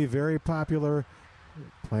 and the very popular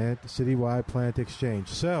citywide plant exchange.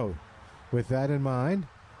 So, with that in mind,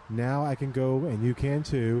 now I can go, and you can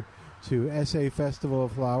too, to SA Festival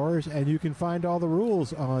of Flowers, and you can find all the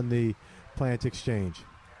rules on the plant exchange.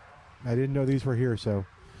 I didn't know these were here, so.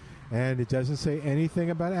 And it doesn't say anything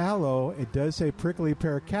about aloe. It does say prickly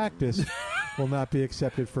pear cactus will not be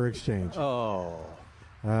accepted for exchange. Oh.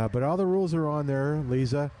 But all the rules are on there,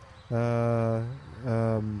 Lisa. So,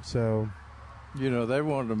 they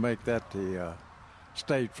wanted to make that the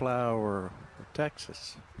state flower of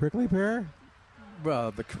Texas. Prickly pear?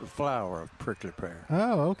 Well, the flower of prickly pear.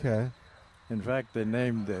 Oh, okay. In fact, they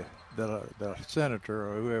named the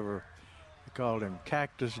senator or whoever, they called him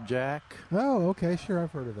Cactus Jack. Oh, okay, sure,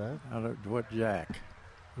 I've heard of that. I don't know what Jack.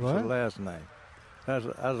 What? What's the last name? As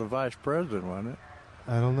a vice president, wasn't it?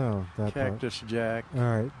 I don't know. That Cactus part. Jack. All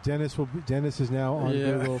right, Dennis is now on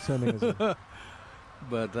Google sending us.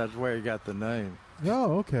 But that's where he got the name.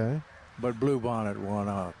 Oh, okay. But Bluebonnet won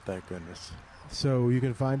out, thank goodness. So you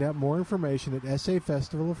can find out more information at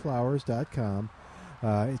safestivalofflowers.com.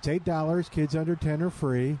 It's $8. Kids under 10 are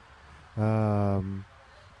free. And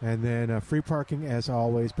then free parking as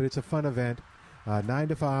always. But it's a fun event. 9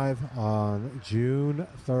 to 5 on June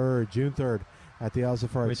 3rd. at the Al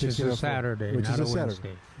Zafar. Which is a Saturday, which not is a a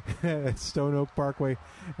Saturday. At Stone Oak Parkway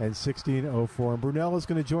and 1604. And Brunel is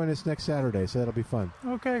going to join us next Saturday, so that'll be fun.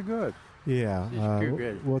 Okay, good. Yeah,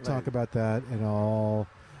 we'll talk about that and all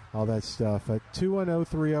that stuff.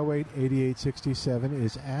 210-308-8867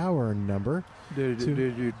 is our number. Did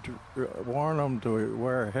you warn them to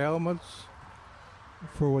wear helmets?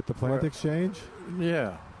 For what, the plant exchange?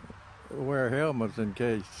 Yeah, wear helmets in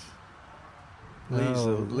case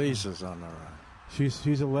Lisa's on the run.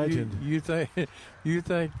 She's a legend. You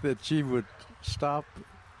think that she would stop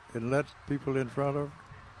and let people in front of her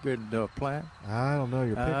get into a plant? I don't know.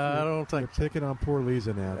 You're picking on poor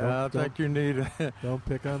Lisa now. I think you need. Don't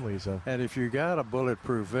pick on Lisa. And if you got a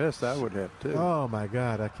bulletproof vest, I would have too. Oh my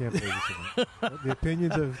God, I can't believe it. The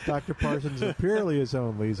opinions of Dr. Parsons are purely his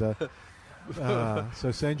own, Lisa.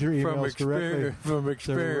 So send your emails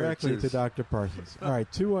directly to Dr. Parsons. All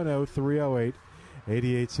right,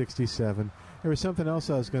 210-308-8867. There was something else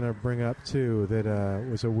I was going to bring up, too, that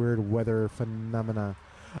was a weird weather phenomena.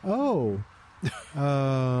 Oh.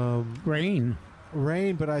 Rain,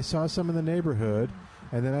 but I saw some in the neighborhood,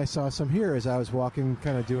 and then I saw some here as I was walking,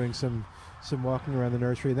 kind of doing some walking around the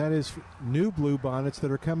nursery, and that is new bluebonnets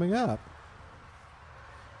that are coming up.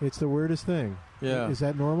 It's the weirdest thing. Yeah. Is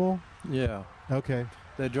that normal? Yeah. Okay.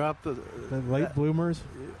 They dropped the late bloomers?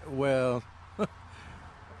 Well,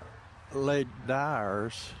 late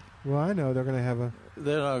dyers. Well, I know they're going to have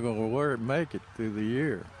They're not going to make it through the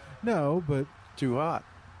year. No, but too hot.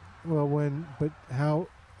 Well,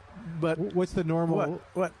 what's the normal?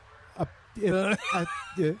 What? Is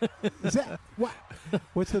that what?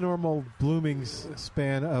 What's the normal blooming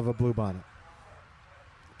span of a bluebonnet?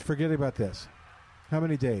 Forget about this. How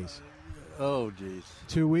many days? Oh, geez.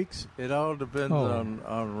 2 weeks? It all depends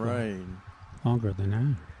on rain. Longer than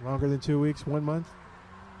that. Longer than 2 weeks? 1 month?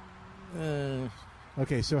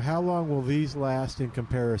 Okay, so how long will these last in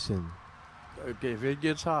comparison? Okay, if it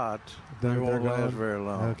gets hot, they They're won't gone? last very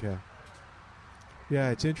long. Okay.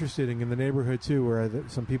 Yeah, it's interesting in the neighborhood too, where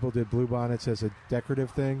some people did bluebonnets as a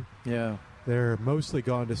decorative thing. Yeah, they're mostly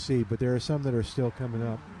gone to seed, but there are some that are still coming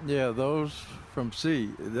up. Yeah, those from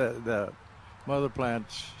seed, the mother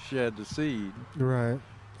plants shed the seed. Right.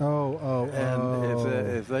 And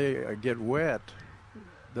if they get wet,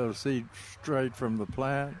 those seeds straight from the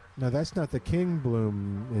plant. Now that's not the king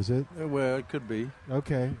bloom, is it? Well, it could be.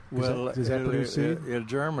 Okay. Does that produce seed? It'll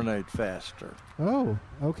germinate faster. Oh,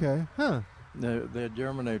 okay. Huh. They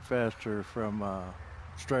germinate faster from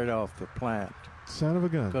straight off the plant. Son of a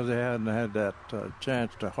gun. Because they hadn't had that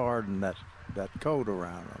chance to harden that coat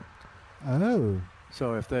around them. Oh.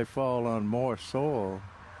 So if they fall on moist soil,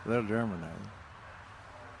 they'll germinate.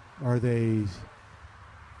 Are they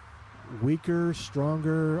weaker,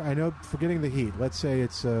 stronger? I know, forgetting the heat. Let's say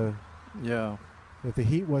it's yeah. If the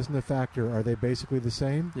heat wasn't a factor, are they basically the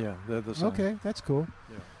same? Yeah, they're the same. Okay, that's cool.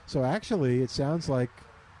 Yeah. So actually, it sounds like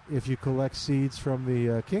if you collect seeds from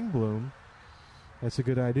the king bloom, that's a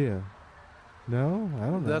good idea. No, I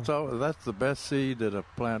don't know. That's the best seed that a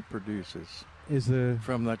plant produces. Is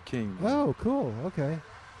from that king bloom. Oh, cool. Okay.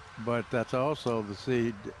 But that's also the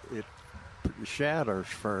seed it shatters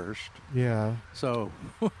first. Yeah. So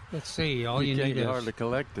let's see. All you need is is hardly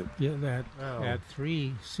collect it. Yeah, at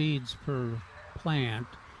 3 seeds per plant.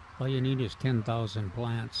 All you need is 10,000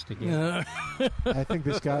 plants to get. I think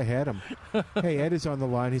this guy had them. Hey, Ed is on the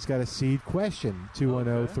line. He's got a seed question.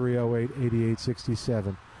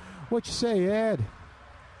 210-308-8867. What you say, Ed?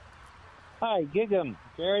 Hi, Gig'em,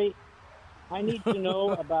 Jerry. I need to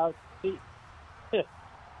know about seeds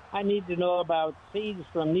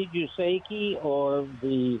from Nijuseki or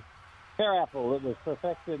the pear apple that was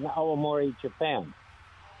perfected in Aomori, Japan.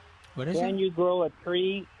 What is Can you grow a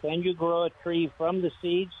tree? Can you grow a tree from the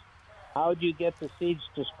seeds? How do you get the seeds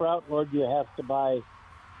to sprout, or do you have to buy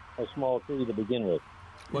a small tree to begin with?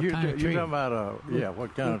 What kind of tree? You're talking about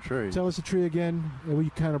what kind of tree? Tell us the tree again. We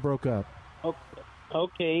kind of broke up.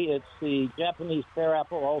 Okay, it's the Japanese pear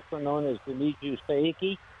apple, also known as the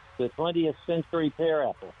Nijuseki, the 20th century pear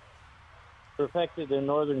apple. Perfected in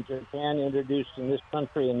northern Japan, introduced in this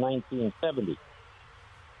country in 1970.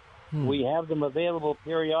 We have them available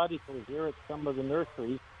periodically here at some of the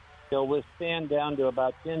nurseries. They'll withstand down to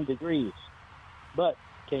about 10 degrees. But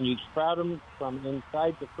can you sprout them from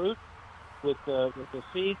inside the fruit with the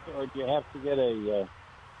seeds, or do you have to get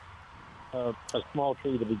a small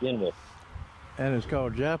tree to begin with? And it's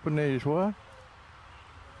called Japanese what?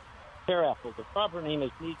 Pear apple. The proper name is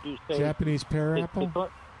Nijuseki. Japanese pear apple?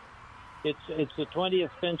 It's the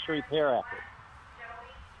 20th century pear apple.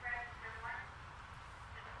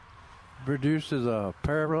 Produces a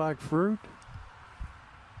pear-like fruit?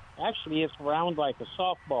 Actually, it's round like a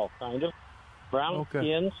softball, kind of. Brown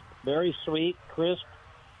skins, very sweet, crisp.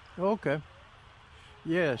 Okay.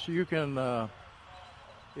 Yes, you can.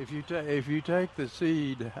 If you take the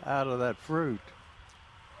seed out of that fruit,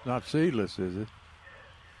 not seedless, is it?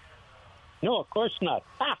 No, of course not.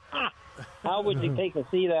 How would you take a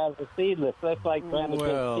seed out of a seedless? That's like trying to get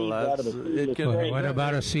seeds out of a seedless grape. What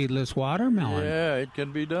about a seedless watermelon? Yeah, it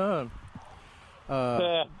can be done.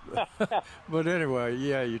 But anyway,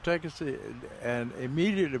 yeah, you take a seed and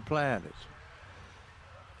immediately plant it.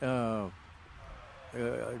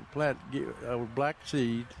 Plant a black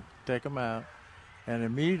seed, take them out, and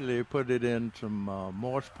immediately put it in some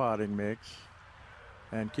moist potting mix,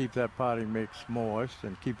 and keep that potting mix moist,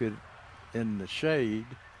 and keep it in the shade.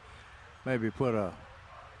 Maybe don't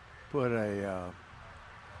put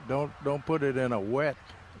it in a wet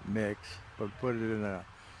mix, but put it in a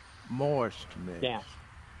moist mix. Yeah.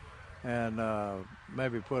 And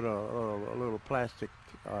maybe put a little plastic,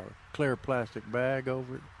 clear plastic bag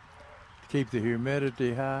over it. Keep the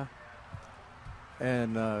humidity high,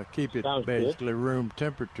 and keep it basically room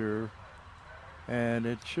temperature, and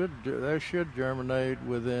they should germinate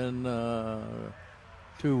within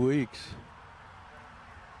 2 weeks.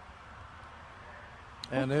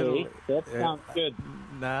 And that sounds good.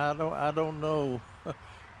 Now I don't know.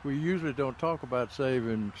 We usually don't talk about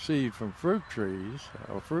saving seed from fruit trees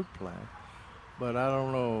or fruit plants, but I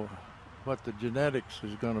don't know what the genetics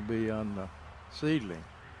is going to be on the seedling.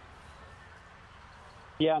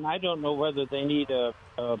 Yeah, and I don't know whether they need a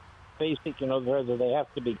basic, whether they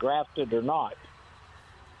have to be grafted or not.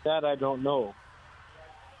 That I don't know.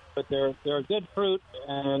 But they're a good fruit,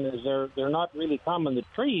 and they're not really common. The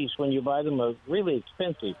trees, when you buy them, are really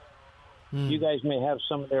expensive. You guys may have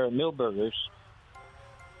some there at Milberger's.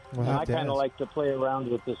 Well, and I kind of like to play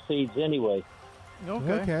around with the seeds anyway.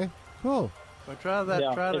 Okay, cool. Well, try that.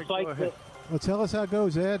 Yeah, try to it's like go ahead. Well, tell us how it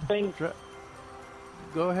goes, Ed.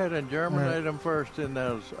 Go ahead and germinate them first in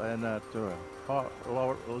that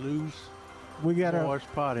loose,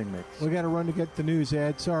 moist potting mix. We got to run to get the news,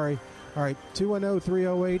 Ed. Sorry. All right,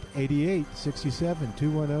 210-308-8867,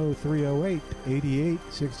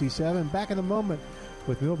 210-308-8867. Back in a moment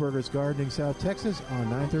with Milberger's Gardening South Texas on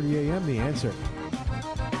 9:30 a.m. The Answer.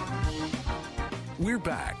 We're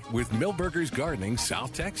back with Milberger's Gardening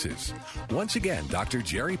South Texas. Once again, Dr.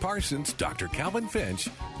 Jerry Parsons, Dr. Calvin Finch,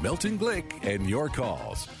 Milton Glueck, and your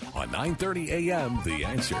calls on 9:30 a.m. The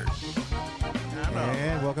Answer.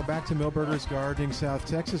 And welcome back to Milberger's Gardening South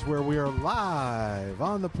Texas, where we are live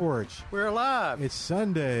on the porch. We're live. It's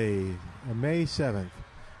Sunday, May 7th,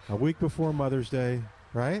 a week before Mother's Day,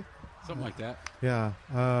 right? Something like that. Yeah.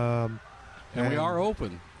 And we are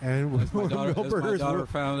open. And as my daughter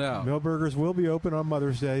found out. Milberger's will be open on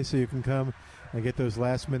Mother's Day, so you can come and get those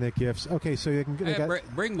last-minute gifts. Okay, so you can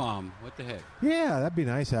bring Mom. What the heck? Yeah, that'd be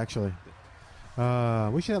nice, actually.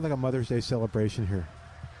 We should have like a Mother's Day celebration here.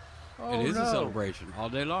 It is a celebration all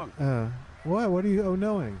day long. What are you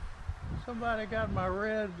knowing? Somebody got my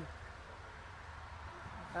red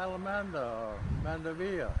Alamanda or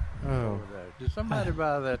Mandevilla over there. Did somebody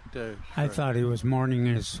buy that? I thought he was mourning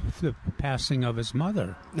the passing of his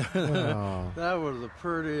mother. That was the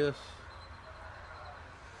prettiest.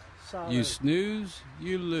 You snooze,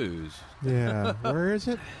 you lose. Yeah. Where is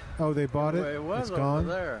it? Oh, they bought it? It was it's gone? over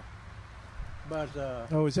there. But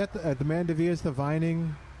is that the Mandevillas, the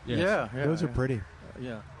vining? Yes. Yeah. Those are pretty.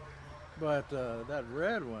 Yeah. But that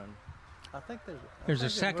red one, I think there's a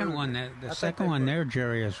second one. The second one there,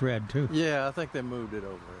 Jerry, is red too. Yeah, I think they moved it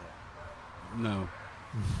over there. No.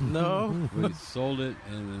 No? We sold it,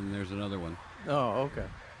 and then there's another one. Oh, okay.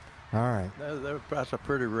 All right. That's a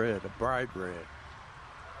pretty red, a bright red.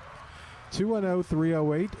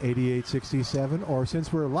 210-308-8867, or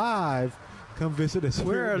since we're live, come visit us.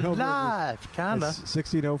 We're live, kind of.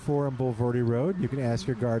 1604 on Boulevardy Road. You can ask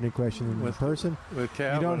your gardening question in person. With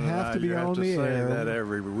Calvin, you don't have to be on the air. That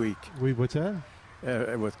every week. What's that?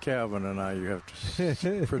 With Calvin and I, you have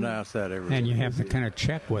to pronounce that every week. And you have to kind of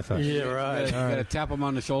check with us. Yeah, right. You got to tap them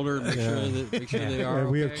on the shoulder and make sure they are.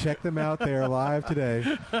 We have checked them out. They are live today.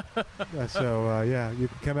 So, you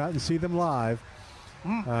can come out and see them live.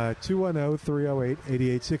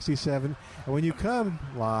 210-308-8867. And when you come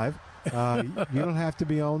live, you don't have to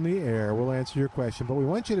be on the air. We'll answer your question, but we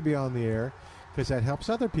want you to be on the air because that helps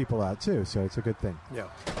other people out too, so it's a good thing. Yeah.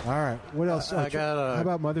 All right. What else? How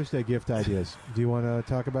about Mother's Day gift ideas? Do you want to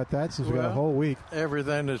talk about that since we got a whole week?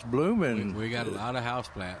 Everything is blooming. We got a lot of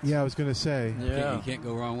houseplants. Yeah, I was going to say. Yeah. You can't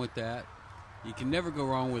go wrong with that. You can never go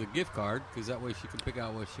wrong with a gift card because that way she can pick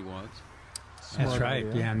out what she wants. That's right.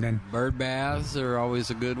 Yeah, and then bird baths are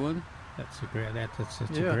always a good one. That's a great idea.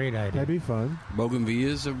 That'd be fun.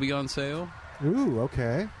 Bougainvilleas will be on sale. Ooh,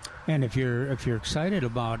 okay. And if you're excited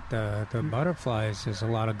about the butterflies, as a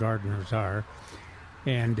lot of gardeners are,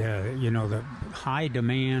 and the high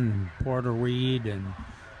demand porterweed and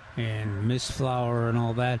mistflower and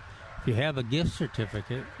all that, if you have a gift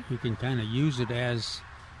certificate, you can kind of use it as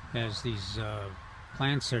these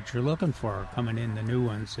plants that you're looking for are coming in, the new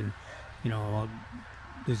ones, and the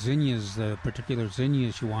zinnias, the particular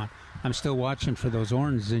zinnias you want. I'm still watching for those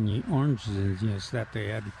orange zinnias that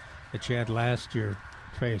you had last year,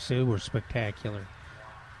 Trace. They were spectacular,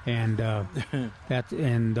 and all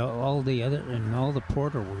the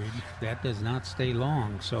porterweed that does not stay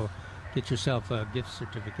long. So get yourself a gift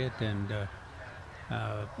certificate and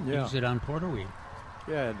use it on porterweed.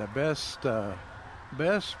 Yeah, the best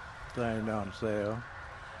thing on sale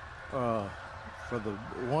for the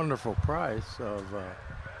wonderful price of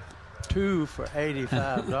 2 for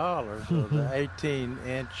 $85 of the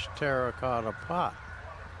 18-inch terracotta pot.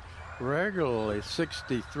 Regularly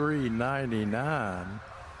 $63.99.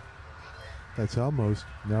 That's almost.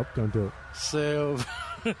 Nope, don't do it.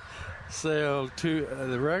 Sale to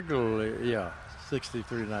the regularly,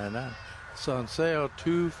 $63.99. It's on sale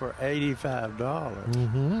 2 for $85.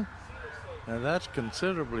 Mm-hmm. And that's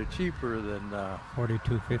considerably cheaper than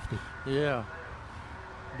 $42.50. Yeah,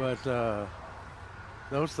 but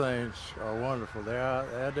those things are wonderful. They're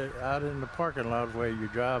out in the parking lot where you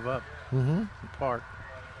drive up and park.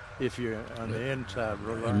 If you're on the inside.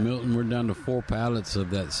 And Milton, we're down to 4 pallets of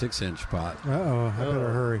that 6-inch pot. Uh-oh, I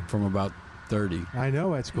better hurry. From about 30. I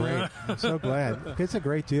know, that's great. I'm so glad. It's a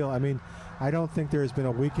great deal. I mean, I don't think there's been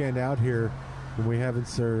a weekend out here when we haven't,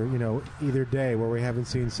 either day where we haven't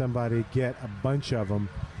seen somebody get a bunch of them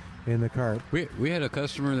in the cart. We had a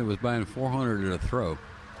customer that was buying 400 at a throw.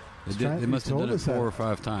 They must have done it 4 or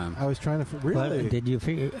 5 times. I was trying to... Really? Did you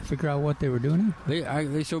figure out what they were doing?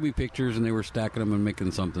 They showed me pictures, and they were stacking them and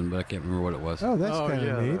making something, but I can't remember what it was. Oh, that's kind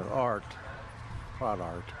of neat. Art. Pot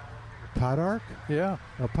art. Pot art? Yeah.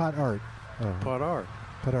 Oh, pot art. Oh. Pot art.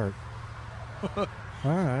 Pot art. All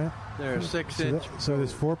right. They're 6-inch. So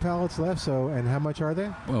there's 4 pallets left, and how much are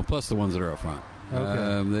they? Well, plus the ones that are up front.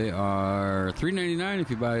 Okay. They are $3.99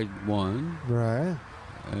 if you buy one. Right.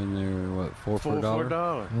 And they're, $4 for $1? $4.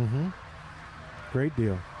 Mm-hmm. Great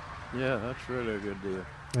deal. Yeah, that's really a good deal.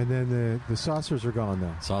 And then the saucers are gone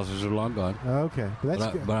now. Saucers are long gone. Okay.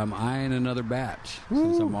 But I'm eyeing another batch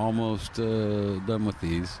since I'm almost done with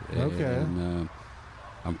these. Okay. And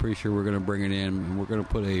I'm pretty sure we're going to bring it in, and we're going to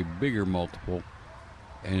put a bigger multiple.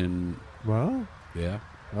 And well, yeah.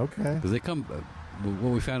 Okay. Because they come,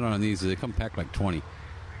 what we found out on these is they come packed like 20,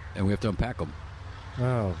 and we have to unpack them.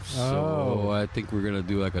 Oh. So I think we're going to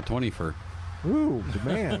do like a 20 for. Ooh,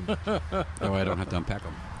 demand. That way I don't have to unpack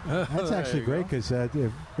them. That's actually great because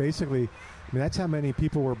basically, that's how many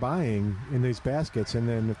people were buying in these baskets. And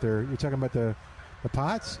then if you're talking about the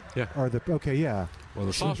pots? Yeah. Or yeah. Well,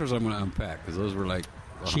 the saucers I'm going to unpack because those were like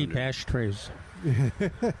 100. Cheap ashtrays.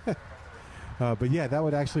 But yeah, that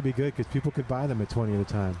would actually be good because people could buy them at 20 at a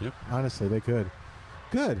time. Yep. Honestly, they could.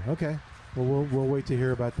 Good. Okay. Well, we'll wait to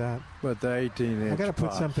hear about that. But the 18-inch I got to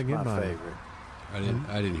put something in mine. Favorite.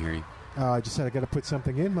 I didn't hear you. I just said I got to put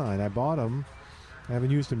something in mine. I bought them. I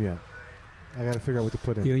haven't used them yet. I got to figure out what to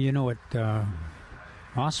put in. You know what?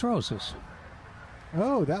 Moss roses.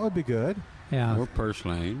 Oh, that would be good. Yeah. Or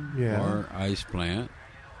purslane. Yeah. Or ice plant.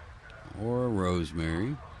 Or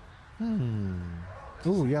rosemary.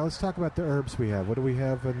 Oh, yeah. Let's talk about the herbs we have. What do we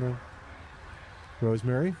have in the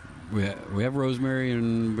rosemary? We have rosemary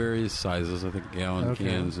in various sizes. I think gallon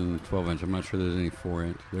cans and 12-inch. I'm not sure there's any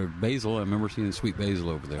 4-inch. There's basil. I remember seeing sweet basil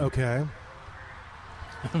over there. Okay.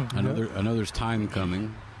 I know there's thyme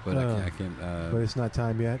coming, but I can't. But it's not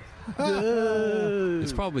time yet.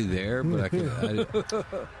 It's probably there, but I just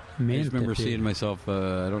remember seeing myself.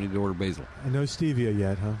 I don't need to order basil. And no stevia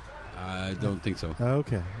yet, huh? I don't think so.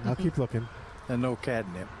 Okay, I'll keep looking. And no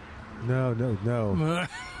catnip. No.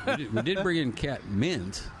 We did bring in cat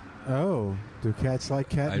mint. Oh, do cats like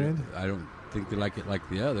cat mint? I don't think they like it like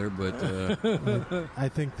the other, but I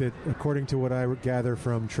think that according to what I gather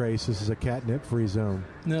from Trace, this is a catnip-free zone.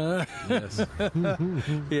 Yes.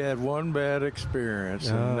 He had one bad experience.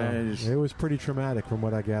 It was pretty traumatic from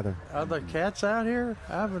what I gather. Are there cats out here?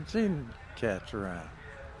 I haven't seen cats around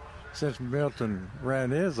since Milton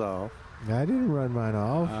ran his off. I didn't run mine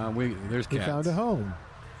off. There's cats. We found a home.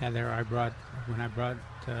 And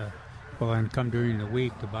and come during the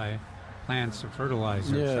week to buy plants and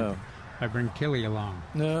fertilizer. Yeah. So I bring Killy along.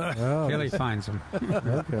 Oh. Killy finds them.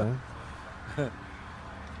 Okay.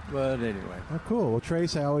 But anyway. Oh, cool. Well,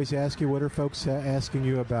 Trace, I always ask you, what are folks asking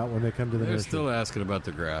you about when they come to the They're nursery? still asking about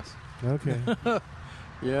the grass. Okay.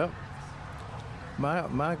 Yep.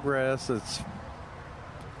 my grass that's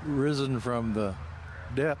risen from the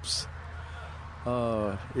depths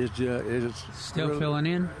is Still really, filling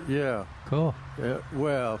in? Yeah. Cool. Yeah,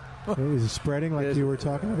 well, Is it spreading like you were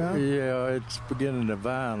talking about? Yeah, it's beginning to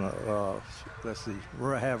vine. Let's see,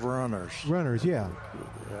 have runners. Runners, yeah.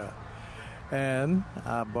 Yeah. And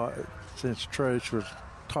I bought, since Trace was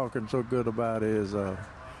talking so good about his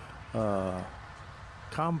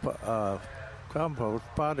compost,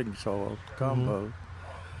 potting soil, compost,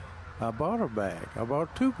 I bought a bag. I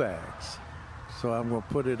bought 2 bags. So I'm going to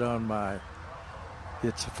put it on my,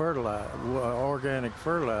 it's organic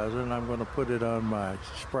fertilizer, and I'm going to put it on my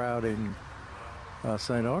sprouting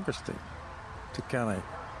St. Augustine to kind of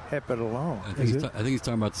help it along. I think he's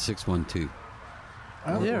talking about the 612.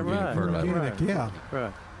 Oh, yeah, right. Organic, yeah.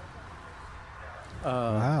 Right.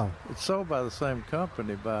 Wow. It's sold by the same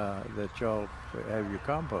company that y'all have your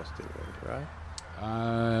composting with, right?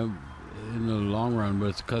 In the long run, but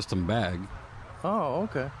it's a custom bag. Oh,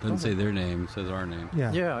 okay. Doesn't say their name, it says our name.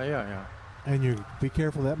 Yeah. Yeah. And you be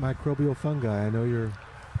careful of that microbial fungi. I know you're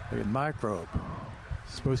microbe.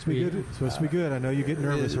 Supposed to be good. Supposed to be good. I know you get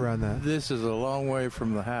nervous around that. This is a long way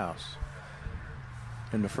from the house,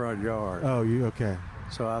 in the front yard. Oh, you okay?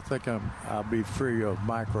 So I think I'll be free of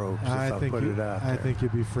microbes if I put it out there. I think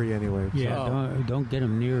you'll be free anyway. Yeah, don't get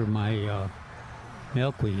them near my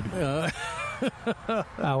milkweed.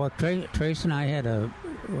 Trace and I had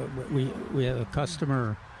we had a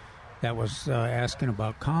customer that was asking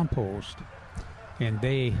about compost, and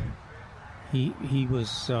he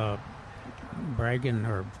was bragging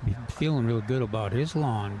or feeling real good about his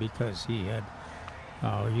lawn because he had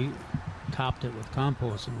he topped it with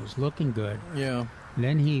compost and it was looking good. Yeah.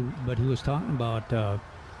 Then he was talking about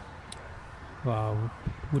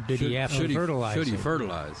did he have to fertilize? Should he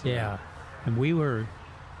fertilize? Yeah, and we were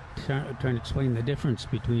trying to explain the difference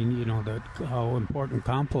between how important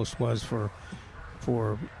compost was for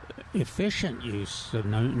efficient use of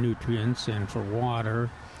nutrients and for water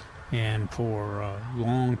and for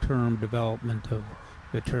long-term development of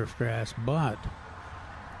the turf grass, but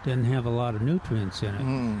didn't have a lot of nutrients in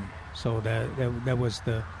it. So that was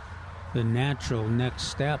the natural next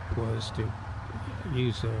step was to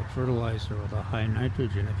use a fertilizer with a high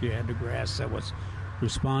nitrogen if you had the grass that was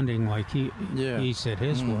responding like he said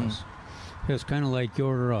his was. It was kind of like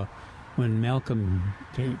your when Malcolm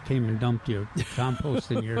came and dumped your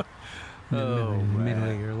compost in your middle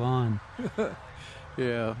of your lawn.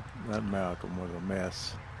 Yeah, that Malcolm was a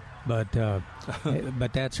mess. But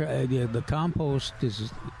that's right. The compost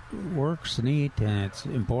works neat and it's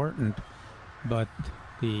important, but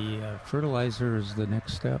the fertilizer is the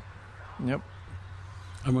next step. Yep.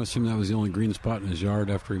 I'm going to assume that was the only green spot in his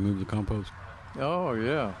yard after he moved the compost. Oh,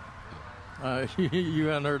 yeah. You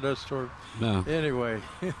hadn't heard that story? No. Anyway,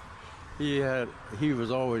 he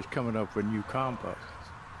was always coming up with new composts.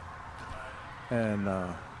 And,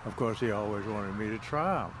 of course, he always wanted me to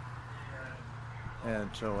try them.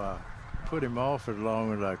 And so I put him off as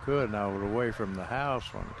long as I could, and I was away from the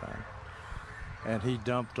house one time. And he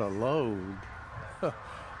dumped a load, a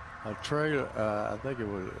trailer, I think it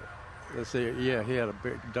was, he had a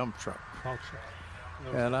big dump truck.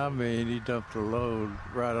 And I mean, he dumped a load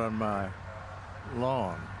right on my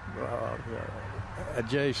lawn,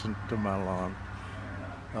 adjacent to my lawn,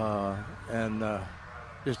 and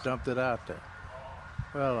just dumped it out there.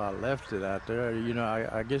 Well, I left it out there.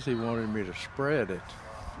 I guess he wanted me to spread it.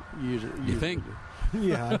 You think?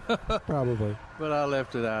 Yeah, probably. But I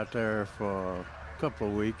left it out there for a couple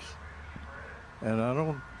of weeks, and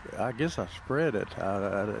I guess I spread it.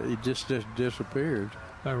 It just disappeared.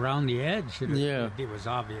 Around the edge, it was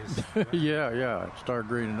obvious. Yeah, it started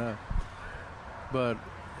greening up. But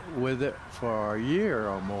with it for a year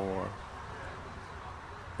or more,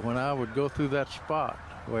 when I would go through that spot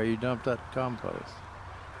where you dumped that compost,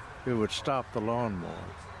 it would stop the lawnmower.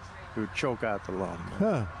 It would choke out the lawnmower.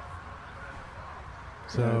 Huh.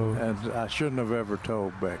 So, and I shouldn't have ever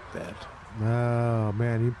told Beck that. Oh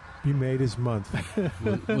man, you made his month.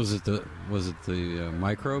 was it the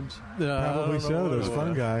microbes? Probably so. Those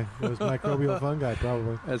fungi, those microbial fungi,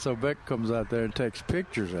 probably. And so Beck comes out there and takes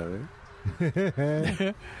pictures of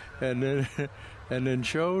it, and then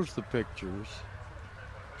shows the pictures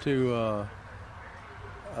to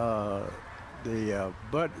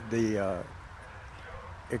the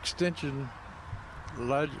Extension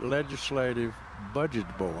Legislative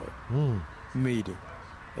Budget Board meeting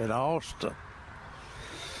in Austin,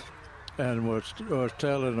 and was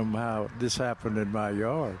telling them how this happened in my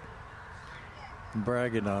yard,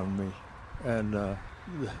 bragging on me, and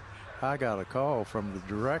I got a call from the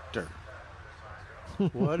director.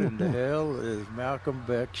 What in the hell is Malcolm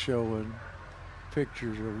Beck showing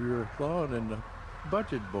pictures of your lawn in the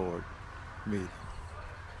budget board meeting.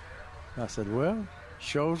 I said, well,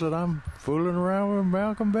 shows that I'm fooling around with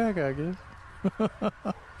Malcolm Beck, I guess.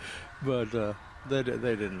 But they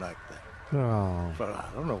didn't like that. Oh. But I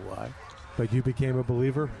don't know why. But you became a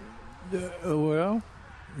believer? Well,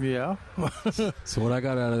 yeah. So what I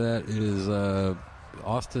got out of that is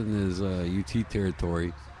Austin is UT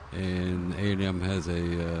territory, and A&M has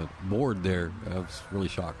a board there. I was really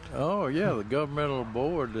shocked. Oh, yeah, the governmental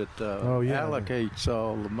board that allocates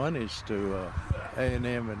all the monies to A&M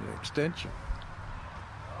and Extension.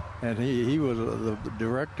 And he was, the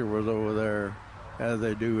director was over there, as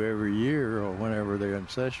they do every year or whenever they're in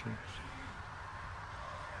session,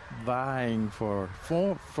 vying for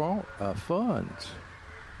funds.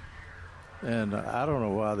 And I don't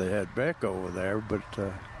know why they had Beck over there, but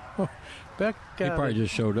Beck he probably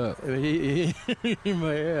just showed up. He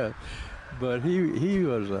may have, but he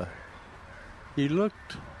was he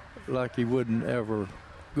looked like he wouldn't ever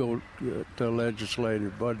go to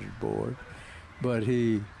legislative budget board, but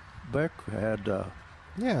Beck had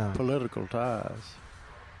political ties.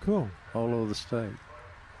 Cool. All over the state,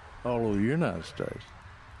 all over the United States.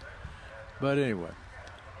 But anyway,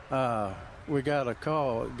 we got a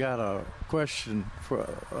question for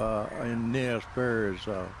in Neil Sperry's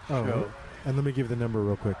show. And let me give the number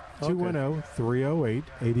real quick.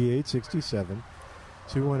 210-308-8867.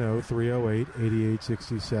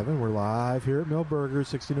 210-308-8867. We're live here at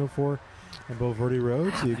Millburgers, 1604 on Boulevardy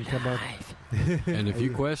Road, so you can come up. And if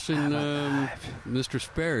you question Mr.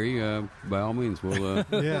 Sperry, by all means, we'll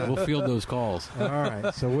field those calls. All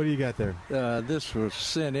right. So what do you got there? This was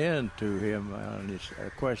sent in to him on his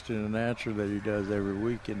question and answer that he does every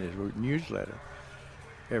week in his newsletter,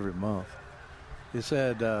 every month. He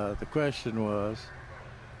said the question was,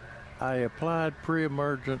 I applied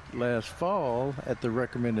pre-emergent last fall at the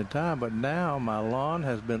recommended time, but now my lawn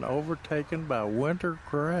has been overtaken by winter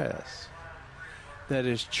grass that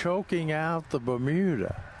is choking out the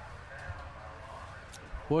Bermuda.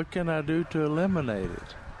 What can I do to eliminate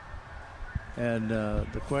it? And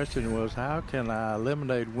the question was, how can I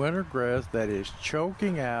eliminate winter grass that is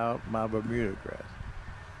choking out my Bermuda grass?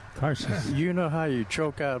 Parsons. You know how you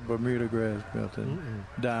choke out Bermuda grass, Milton?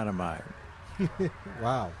 Dynamite.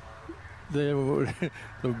 Wow. The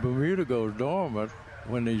Bermuda goes dormant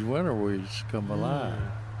when these winter weeds come alive.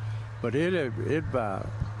 But it by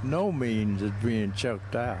no means is being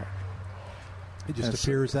choked out. It just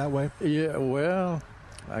appears that way? Yeah, well,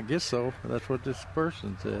 I guess so. That's what this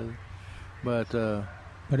person says. But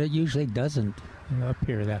it usually doesn't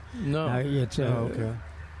appear that. No. It's okay.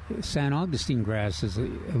 San Augustine grass is a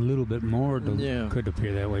little bit more could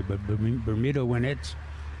appear that way, but Bermuda, when it's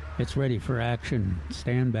ready for action,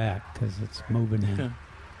 stand back because it's moving in.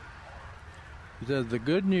 He says the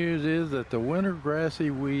good news is that the winter grassy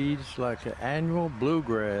weeds like the annual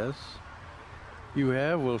bluegrass you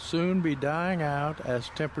have will soon be dying out as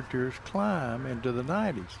temperatures climb into the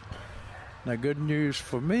 90s. Now, good news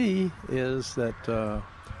for me is that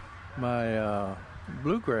my annual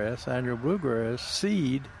bluegrass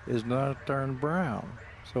seed is not turned brown,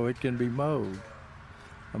 so it can be mowed.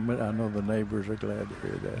 I know the neighbors are glad to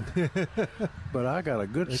hear that. But I got a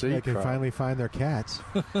good seed They can crop. finally find their cats.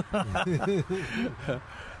 The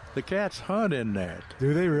cats hunt in that.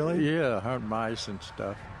 Do they really? Yeah, hunt mice and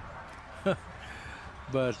stuff.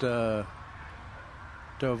 But to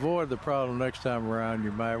avoid the problem next time around,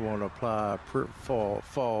 you might want to apply fall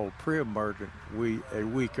pre-emergent a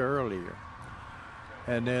week earlier.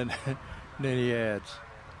 And then he adds,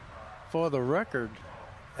 for the record,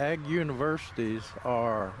 ag universities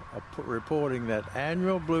are reporting that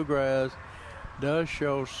annual bluegrass does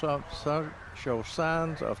show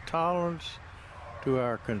signs of tolerance to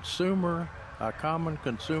our common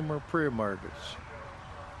consumer pre-emergence.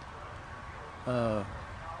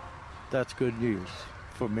 That's good news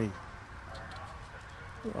for me.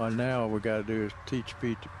 Now we got to do is teach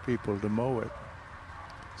people to mow it.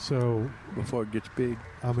 So before it gets big.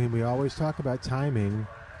 I mean, we always talk about timing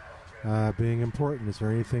being important. Is there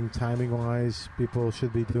anything timing-wise people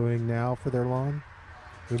should be doing now for their lawn?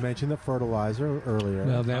 We mentioned the fertilizer earlier.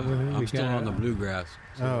 Well, I'm still on the bluegrass.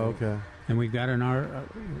 So. Oh, okay. And we've got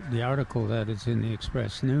the article that is in the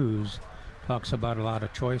Express News talks about a lot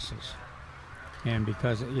of choices, and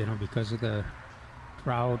because of the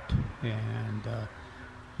drought and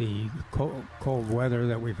the cold weather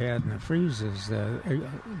that we've had and the freezes, the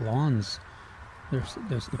lawns.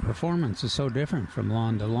 The performance is so different from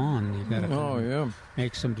lawn to lawn. You've got to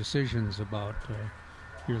make some decisions about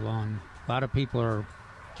your lawn. A lot of people are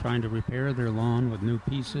trying to repair their lawn with new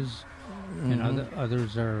pieces, and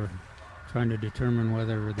others are trying to determine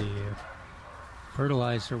whether the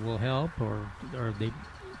fertilizer will help, or they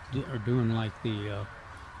are doing like that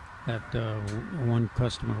one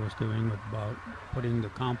customer was doing about putting the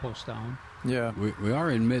compost down. Yeah, we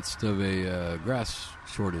are in midst of a grass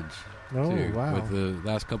shortage. Oh, too, wow. with the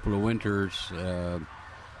last couple of winters. So,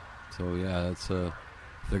 yeah, that's if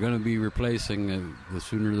they're going to be replacing, the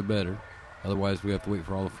sooner the better. Otherwise, we have to wait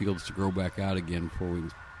for all the fields to grow back out again before we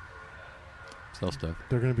can sell stuff.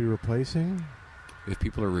 They're going to be replacing? If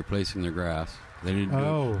people are replacing their grass, they need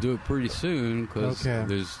to do it pretty soon because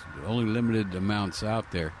there's only limited amounts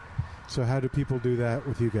out there. So how do people do that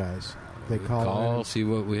with you guys? They call see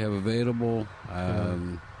what we have available.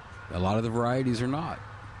 A lot of the varieties are not.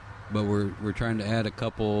 But we're trying to add a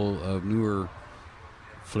couple of newer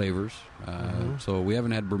flavors. So we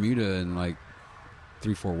haven't had Bermuda in like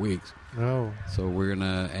 3-4 weeks. Oh. So we're going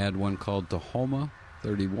to add one called Tahoma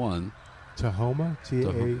 31. Tahoma?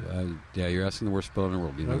 T-A? Yeah, you're asking the worst spell in the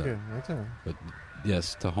world. You know that. That's all right. But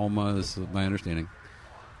yes, Tahoma is my understanding.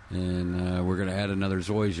 And we're going to add another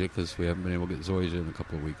Zoysia because we haven't been able to get Zoysia in a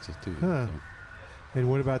couple of weeks too. Huh. So. And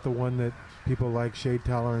what about the one that people like, shade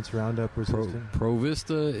tolerance, Roundup resistant?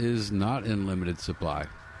 Provista is not in limited supply.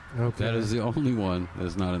 Okay. That is the only one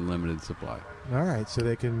that's not in limited supply. All right, so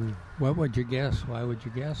they can... What would you guess? Why would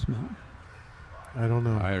you guess, Milton? I don't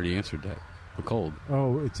know. I already answered that. The cold.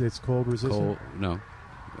 Oh, it's cold resistant? The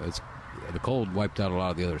cold wiped out a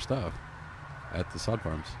lot of the other stuff at the sod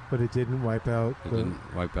farms. But it didn't wipe out... It didn't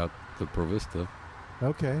wipe out the Provista.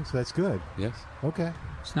 Okay, so that's good. Yes. Okay.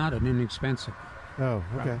 It's not an inexpensive... Oh,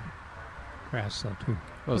 okay. Grass, though, too.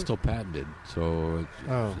 Well, it's still patented, so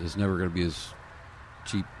it's never going to be as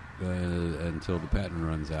cheap until the patent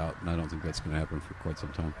runs out, and I don't think that's going to happen for quite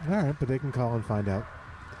some time. All right, but they can call and find out.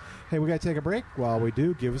 Hey, we got to take a break. While we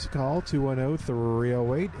do, give us a call,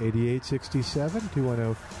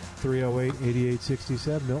 210-308-8867,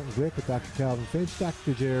 210-308-8867. Milton Glueck with Dr. Calvin Finch,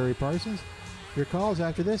 Dr. Jerry Parsons. Your calls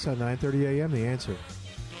after this on 9:30 a.m. The Answer.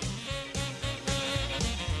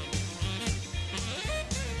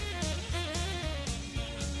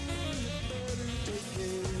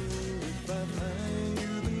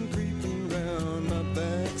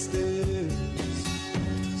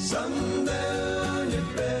 Sundown, you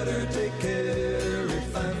better take care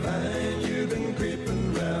if I find you've been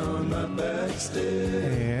creeping round my back stairs.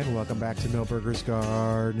 And welcome back to Milberger's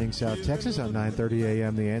Gardening, South Texas on 9:30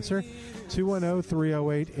 a.m. The Answer.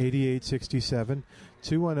 210-308-8867,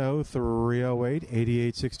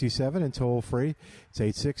 210-308-8867, and toll free. It's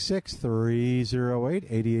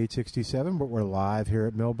 866-308-8867. But we're live here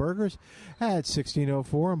at Milberger's at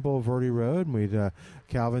 1604 on Boulevardy Road. And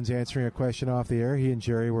Calvin's answering a question off the air. He and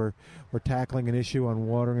Jerry were tackling an issue on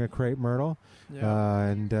watering a crepe myrtle.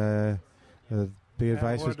 Yeah. The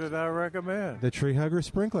advice was... What did I recommend? The tree hugger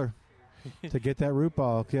sprinkler to get that root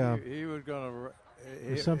ball. Yeah. He was going to...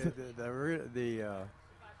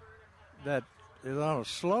 that is on a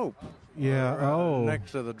slope. Yeah.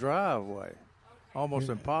 Next to the driveway, almost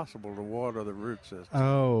impossible to water the root system.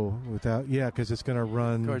 Oh, because it's going to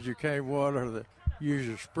run. Because you can't use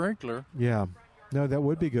your sprinkler. Yeah. No, that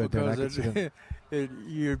would be good. Because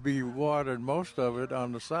you'd be watering most of it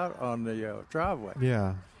on the side on the driveway.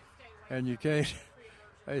 Yeah. And you can't.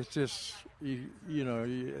 It's just in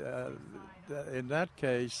that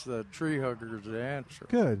case, the tree hugger is the answer.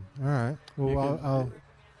 Good. All right. Well,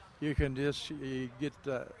 you can just get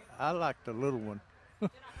the. I like the little one.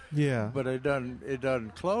 Yeah. But it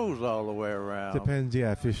doesn't close all the way around. Depends.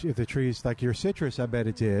 Yeah. If the tree's like your citrus, I bet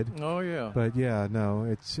it did. Oh yeah. But yeah,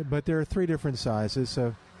 no. But there are 3 different sizes.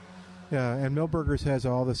 So yeah, and Milberger's has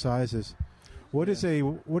all the sizes. What is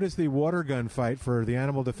the water gun fight for the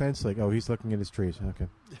Animal Defense League? Oh, he's looking at his trees. Okay.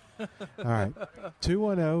 All right.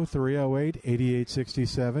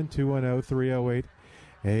 210-308-8867.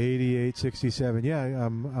 210-308-8867. Yeah,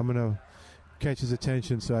 I'm going to catch his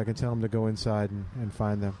attention so I can tell him to go inside and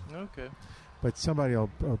find them. Okay. But somebody will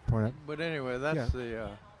point out. But anyway, that's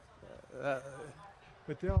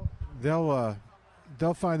but they'll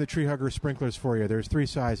find the tree hugger sprinklers for you. There's 3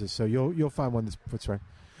 sizes, so you'll find one that's right.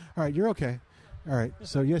 All right, you're okay. All right.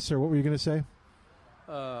 So yes, sir. What were you going to say?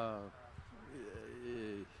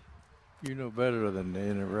 You know better than to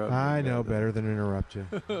interrupt. I know better than to interrupt you.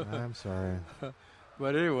 I'm sorry.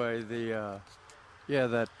 But anyway,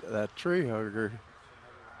 that tree hugger,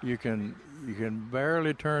 you can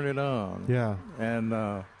barely turn it on. Yeah. And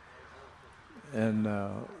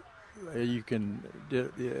you can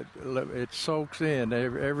it soaks in.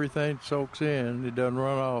 Everything soaks in. It doesn't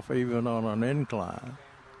run off even on an incline.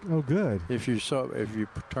 Oh, good. If you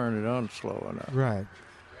turn it on slow enough. Right.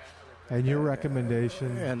 And your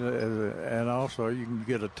recommendation? And also you can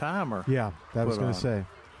get a timer. Yeah, that was going to say.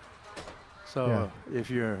 So if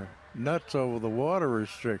you're nuts over the water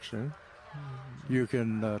restriction, you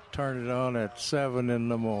can turn it on at 7 in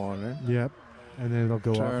the morning. Yep. And then it'll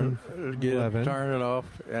go off at 11. Turn it off,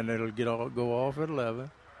 and it'll go off at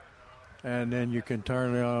 11. And then you can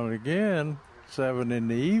turn it on again, 7 in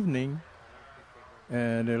the evening,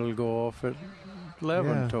 and it'll go off at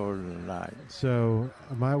 11 toward the night. So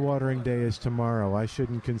my watering day is tomorrow. I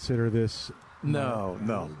shouldn't consider this. No.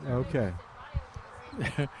 Okay.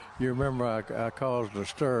 You remember I caused a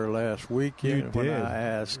stir last weekend when I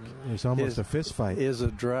asked. It was almost a fist fight. Is a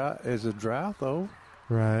drought over?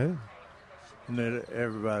 Right. And then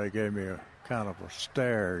everybody gave me a kind of a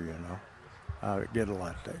stare, you know. I get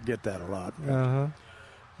that a lot. Uh-huh.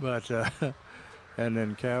 But and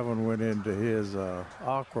then Calvin went into his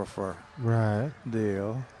aquifer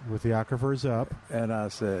deal. With the aquifers up. And I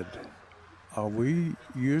said, are we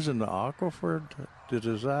using the aquifer to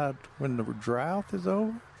decide when the drought is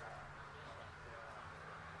over?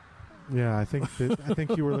 Yeah, I think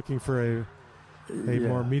you were looking for a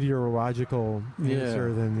more meteorological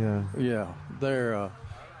answer than the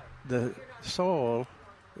soil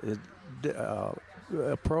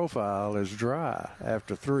profile is dry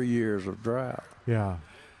after 3 years of drought. Yeah,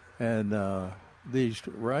 and these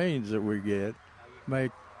rains that we get may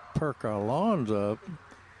perk our lawns up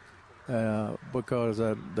because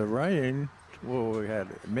the rain. Well, we had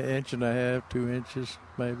an inch and a half, 2 inches,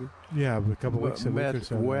 maybe. Yeah, a couple weeks ago.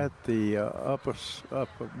 Wet the upper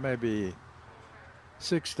maybe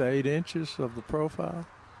 6 to 8 inches of the profile.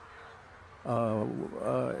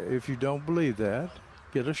 If you don't believe that,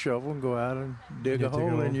 get a shovel and go out and dig a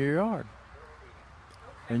hole in your yard,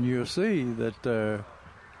 and you'll see that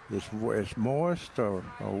it's moist or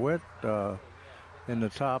wet in the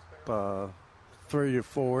top 3 to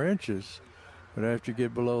 4 inches. But after you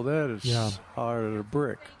get below that, it's harder to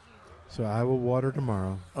brick. So I will water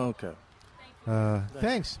tomorrow. Okay.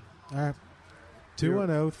 Thanks. All right.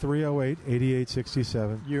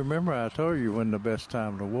 210-308-8867. You remember I told you when the best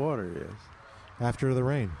time to water is? After the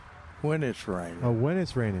rain. When it's raining. Oh, when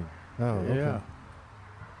it's raining. Oh, okay. Yeah.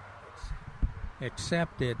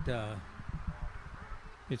 Except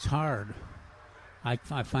it's hard. I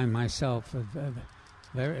find myself...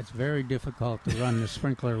 it's very difficult to run the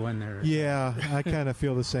sprinkler when they're... Yeah, I kind of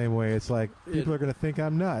feel the same way. It's like people are going to think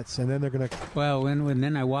I'm nuts, and then they're going to... Well, when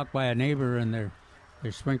then I walk by a neighbor and their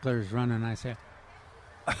sprinkler's running, I say,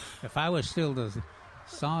 if I was still the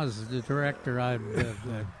director, I'd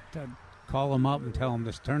call them up and tell them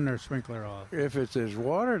to turn their sprinkler off. If it's his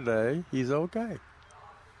water day, he's okay.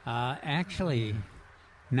 Actually,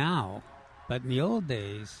 now, but in the old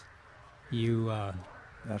days, you...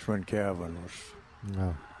 That's when Calvin was...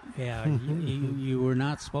 No. Yeah, you were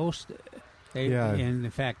not supposed to.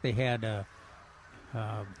 In fact, they had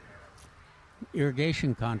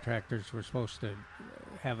irrigation contractors were supposed to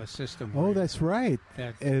have a system. Oh, that's right.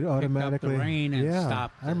 That it automatically picked up the rain and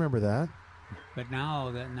stopped. I remember that. But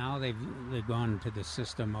now they've gone to the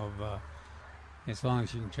system of as long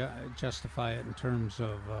as you can justify it in terms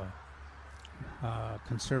of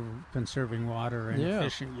conserving water and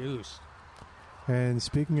efficient use. And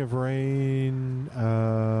speaking of rain,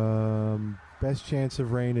 best chance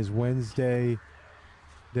of rain is Wednesday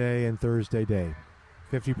day and Thursday day.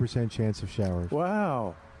 50% chance of showers.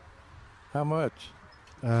 Wow. How much?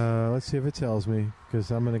 Let's see if it tells me, because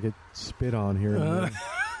I'm going to get spit on here.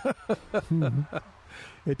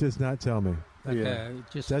 It does not tell me. It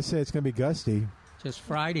does say it's going to be gusty. Just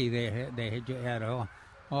Friday, they had all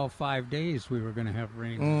 5 days we were going to have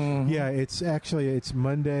rain. Mm-hmm. Yeah, it's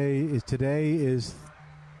Monday. Today is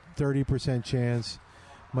 30% chance.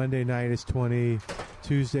 Monday night is 20.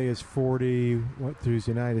 Tuesday is 40.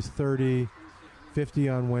 Tuesday night is 30. 50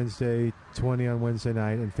 on Wednesday, 20 on Wednesday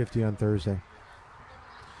night, and 50 on Thursday.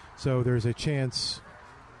 So there's a chance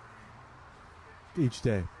each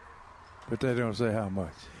day. But they don't say how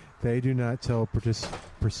much. They do not tell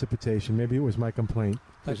precipitation. Maybe it was my complaint.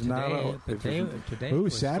 But today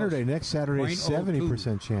Saturday. Next Saturday is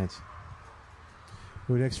 70% chance.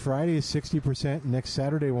 Next Friday is 60%. Next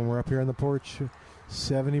Saturday, when we're up here on the porch,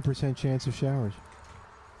 70% chance of showers.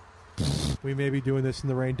 We may be doing this in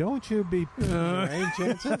the rain. Don't you be rain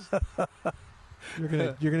chances?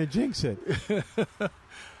 You're gonna jinx it.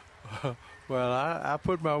 Well, I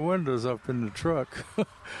put my windows up in the truck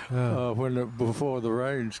before the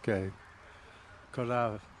rains came,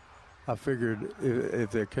 because I figured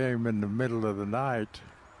if they came in the middle of the night,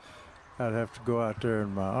 I'd have to go out there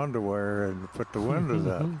in my underwear and put the windows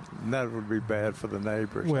up. And that would be bad for the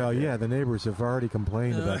neighbors. Well, yeah, the neighbors have already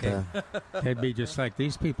complained about that. It'd be just like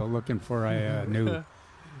these people looking for a new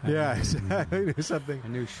Yeah, exactly. A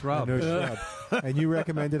new shrub. A new shrub. And you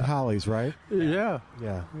recommended hollies, right? Yeah.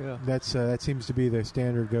 Yeah. Yeah. That's that seems to be the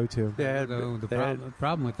standard go-to. The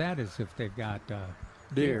problem with that is if they've got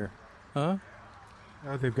deer. Huh?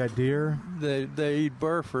 Oh, they've got deer? They eat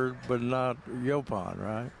Burford, but not Yopon,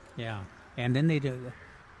 right? Yeah. And then they do,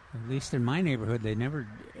 at least in my neighborhood, they never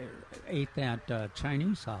ate that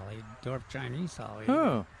Chinese holly, dwarf Chinese holly.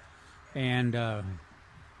 Oh. And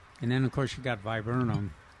then, of course, you got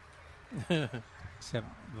viburnum. Except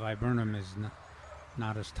viburnum is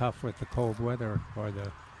not as tough with the cold weather or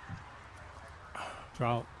the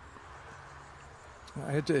drought.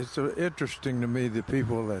 It's interesting to me, the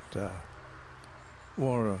people that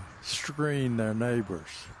want to screen their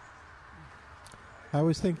neighbors. I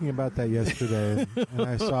was thinking about that yesterday, and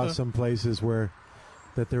I saw some places where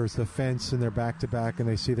that there's the fence and they're back to back and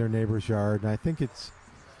they see their neighbor's yard, and I think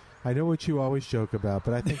I know what you always joke about,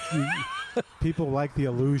 but I think people like the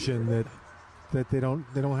illusion that they don't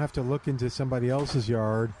have to look into somebody else's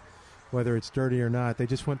yard, whether it's dirty or not. They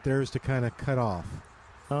just want theirs to kind of cut off.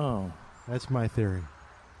 Oh. That's my theory.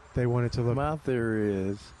 They want it to look... My theory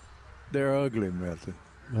is they're ugly, Milton.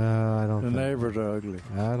 I don't think... The neighbors are ugly.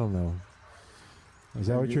 I don't know. Is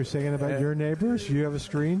that what you're saying about your neighbors? You have a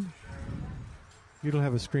screen? You don't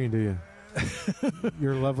have a screen, do you?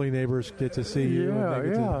 Your lovely neighbors get to see you.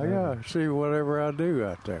 Yeah. See whatever I do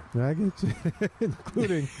out there. I get you.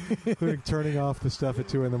 including turning off the stuff at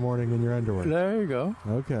 2 in the morning in your underwear. There you go.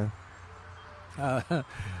 Okay. I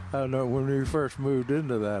know when we first moved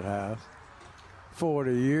into that house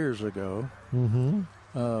 40 years ago,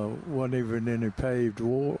 wasn't even any paved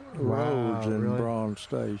roads in really? Braun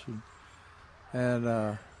Station. And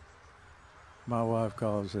my wife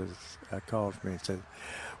calls me and says,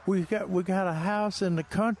 we got a house in the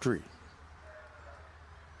country.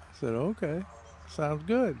 I said, okay, sounds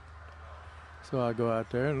good. So I go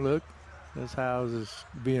out there and look. This house is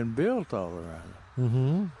being built all around it.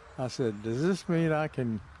 Mm-hmm. I said, does this mean I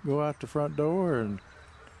can go out the front door and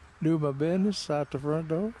do my business out the front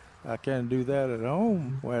door? I can't do that at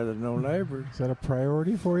home where there's no neighbors. Is that a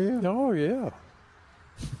priority for you? Oh, yeah.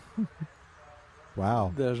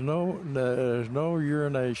 Wow. There's no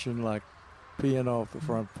urination like peeing off the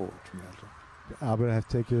front porch, Milton. I'm going to have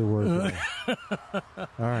to take your word for it. All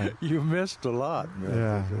right. You missed a lot, Milton.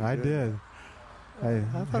 Yeah, I did. I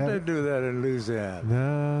thought they'd do that in Louisiana.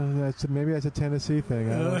 No, maybe that's a Tennessee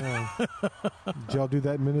thing. I don't know. Did y'all do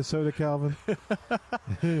that in Minnesota, Calvin?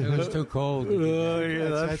 It was too cold. Yeah,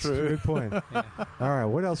 that's true. A good point. Yeah. All right,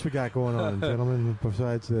 what else we got going on, gentlemen,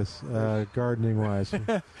 besides this, gardening-wise?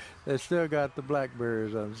 They still got the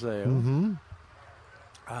blackberries on sale. Mm-hmm.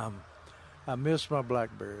 I miss my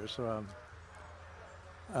blackberries, so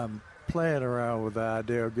I'm playing around with the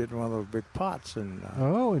idea of getting one of those big pots and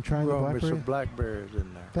and trying the growing blackberry? some blackberries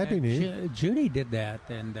in there. That'd be neat. Judy did that,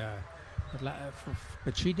 and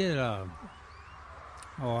but she did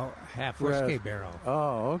half whiskey barrel.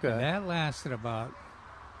 Oh, okay. And that lasted about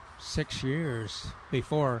 6 years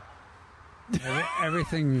before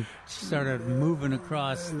everything started moving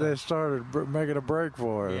across. They started making a break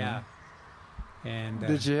for it. Yeah. And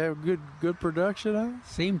did you have good production on it?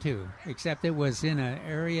 Seemed to, except it was in an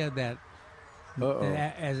area that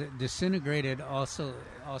as it disintegrated, also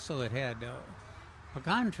it had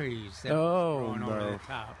pecan trees that were growing over the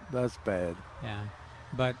top. That's bad. Yeah,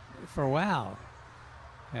 but for a while,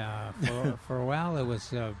 for a while it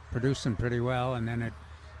was producing pretty well, and then it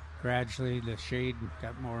gradually the shade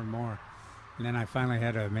got more and more, and then I finally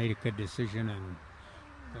had to make a good decision and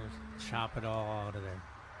go chop it all out of there.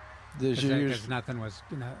 Because nothing was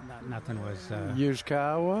use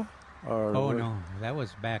Kiowa or no, that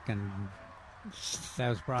was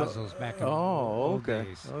Brazos back in old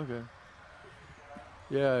days. Okay.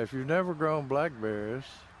 Yeah, if you've never grown blackberries,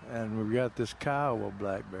 and we've got this Kiowa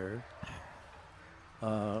blackberry,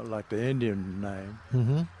 like the Indian name,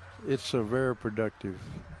 it's a very productive.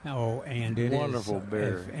 Oh, and it wonderful is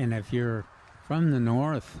berry. And if you're from the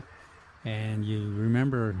north, and you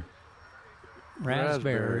remember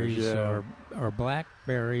raspberries or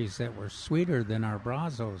blackberries that were sweeter than our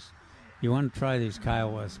Brazos, you want to try these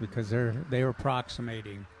Kiowas because they're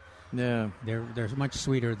approximating. Yeah, they're much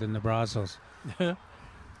sweeter than the Brazos.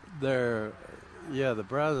 The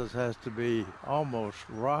Brazos has to be almost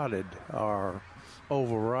rotted or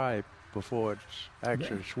overripe before it's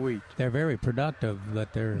actually sweet. They're very productive,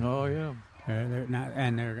 but they're they're not,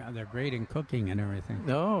 and they're great in cooking and everything.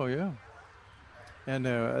 Oh yeah. And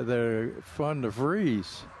they're fun to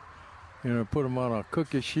freeze. Put them on a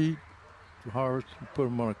cookie sheet harvest, put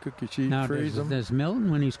them on a cookie sheet, Now, freeze them. does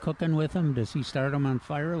Milton, when he's cooking with them, does he start them on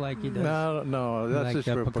fire like he does? No, that's like just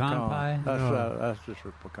the for pecan pie? That's just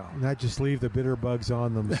for pecan. Not just leave the bitter bugs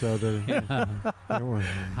on them so they're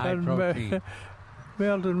high protein.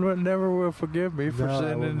 Milton never will forgive me for No,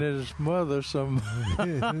 sending his mother some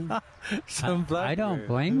blackberry. I don't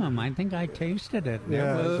blame him. I think I tasted it.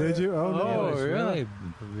 Yeah, did you? Oh, no. It was yeah. really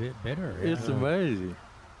bitter. It's amazing.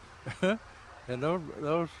 And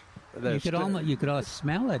those you could all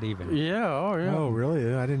smell it even. Yeah, yeah. Oh,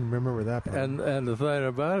 really? I didn't remember that part. And the thing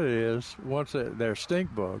about it is, once they're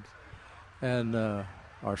stink bugs, and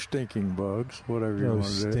or stinking bugs, whatever you want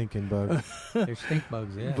to do. Stinking bugs. They're stink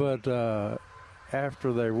bugs, yeah. But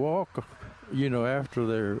after they walk, after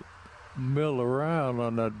they mill around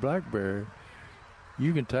on that blackberry,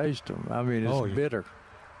 you can taste them. I mean, it's bitter.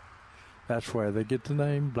 That's why they get the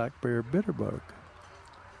name blackberry bitterbug.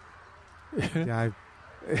 Yeah,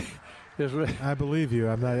 I believe you.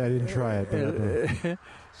 I didn't try it. But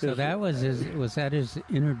so that was his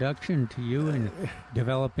introduction to you in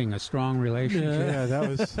developing a strong relationship. Yeah, that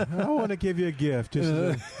was. I want to give you a gift, just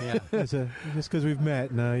because we've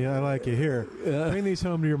met. Now, I like you. Here, bring these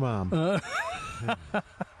home to your mom.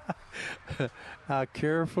 I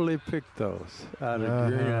carefully picked those out of the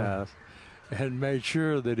greenhouse and made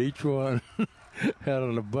sure that each one had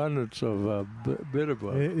an abundance of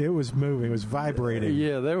bitterbug. It was moving. It was vibrating.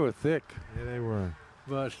 Yeah, they were thick. Yeah, they were.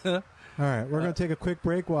 But all right, we're going to take a quick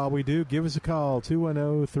break. While we do, give us a call,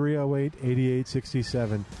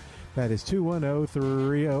 210-308-8867. That is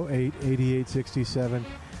 210-308-8867.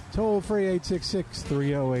 Toll free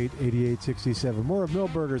 866-308-8867. More of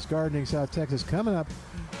Milberger's Gardening South Texas coming up.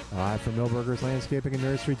 Live from Milberger's Landscaping and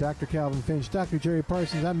Nursery, Dr. Calvin Finch, Dr. Jerry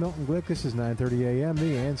Parsons. I'm Milton Glick. This is 9:30 a.m.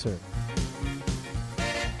 The Answer.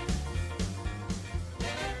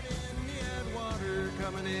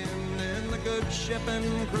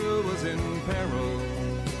 Shipping crew was in peril.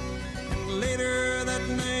 And later that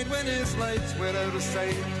night, when his lights went out of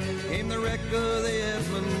sight, came the wreck of the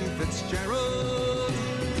Edmund Fitzgerald.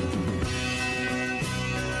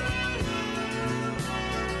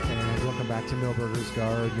 And welcome back to Milberger's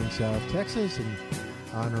Gardening South Texas. In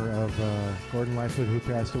honor of Gordon Lightfoot, who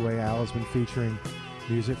passed away, Al has been featuring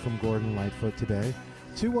music from Gordon Lightfoot today.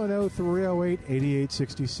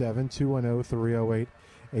 210-308-8867.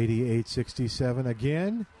 210-308-8867.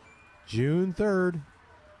 Again, June 3rd,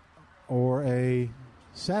 or a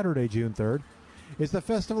Saturday, June 3rd, is the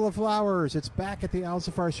Festival of Flowers. It's back at the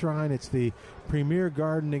Al-Zafar Shrine. It's the premier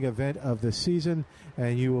gardening event of the season,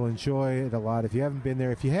 and you will enjoy it a lot. If you haven't been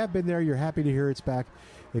there, if you have been there, you're happy to hear it's back.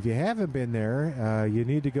 If you haven't been there, you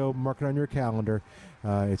need to go mark it on your calendar.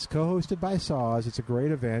 It's co-hosted by Saws. It's a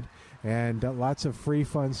great event, and lots of free,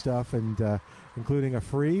 fun stuff, and including a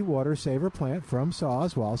free water saver plant from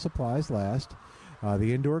Saws while supplies last,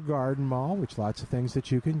 the indoor garden mall, which lots of things that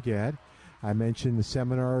you can get. I mentioned the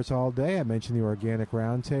seminars all day. I mentioned the organic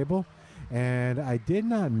roundtable, and I did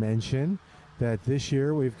not mention that this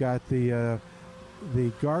year we've got the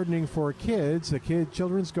Gardening for Kids, the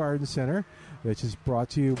Children's Garden Center, which is brought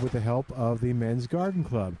to you with the help of the Men's Garden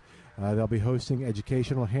Club. They'll be hosting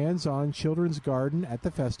educational hands-on children's garden at the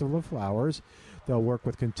Festival of Flowers. They'll work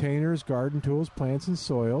with containers, garden tools, plants, and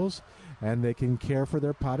soils, and they can care for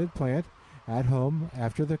their potted plant at home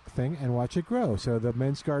after the thing and watch it grow. So the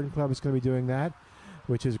Men's Garden Club is going to be doing that,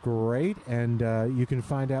 which is great, and you can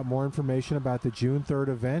find out more information about the June 3rd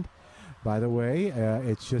event. By the way,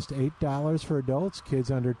 it's just $8 for adults. Kids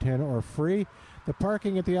under 10 are free. The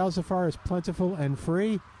parking at the Al-Zafar is plentiful and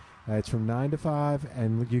free. It's from 9 to 5,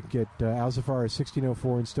 and you can get Al-Zafar at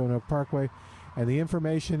 1604 in Stone Oak Parkway. And the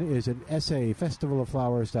information is at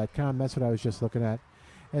safestivaloflowers.com. That's what I was just looking at,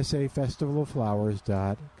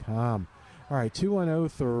 safestivaloflowers.com. All right,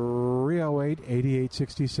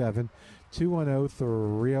 210-308-8867.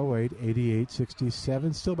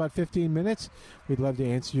 210-308-8867. Still about 15 minutes. We'd love to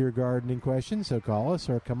answer your gardening questions, so call us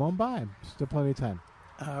or come on by. Still plenty of time.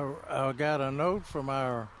 I got a note from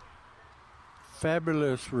our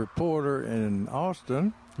fabulous reporter in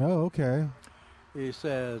Austin. Oh, okay. He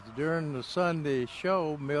says, during the Sunday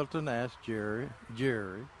show, Milton asked Jerry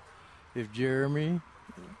if Jeremy,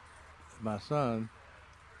 my son,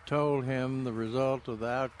 told him the result of the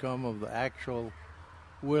outcome of the actual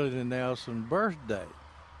Willie Nelson birthday.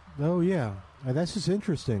 Oh, yeah. That's just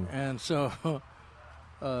interesting. And so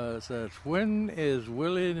it says, when is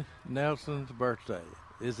Willie Nelson's birthday?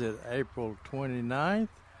 Is it April 29th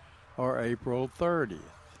or April 30th?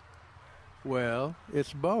 Well,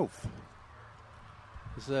 it's both.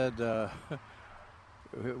 He said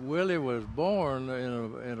Willie was born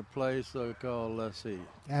in a place called, let's see.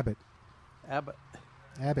 Abbott. Abbott.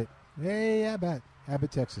 Yeah. Hey, Abbott,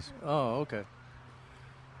 Texas. Oh, okay.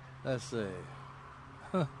 Let's see.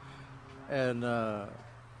 And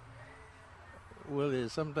Willie,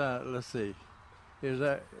 sometimes, let's see, is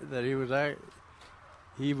that he was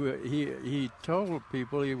he told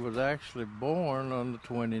people he was actually born on the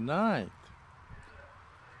 29th,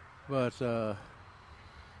 but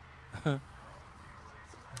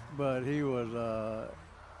but he was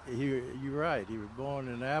you're right, he was born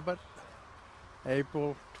in Abbott,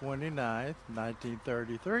 April 29th,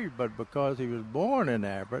 1933. But because he was born in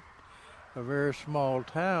Abbott, a very small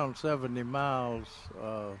town 70 miles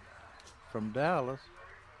from Dallas,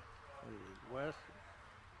 west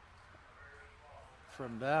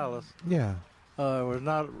from Dallas. Yeah. It was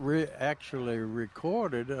not actually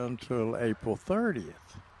recorded until April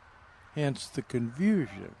 30th, hence the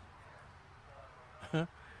confusion.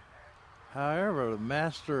 However, the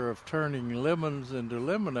master of turning lemons into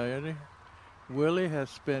lemonade, Willie has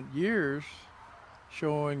spent years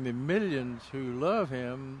showing the millions who love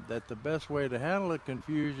him that the best way to handle the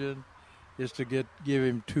confusion is to give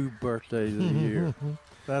him 2 birthdays a year.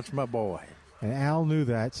 That's my boy. And Al knew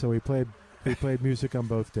that, so he played music on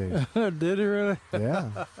both days. Did he really?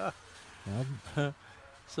 Yeah.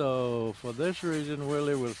 So for this reason,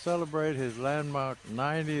 Willie will celebrate his landmark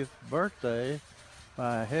 90th birthday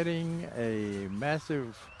by heading a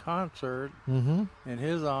massive concert in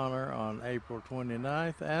his honor on April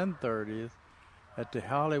 29th and 30th at the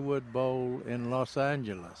Hollywood Bowl in Los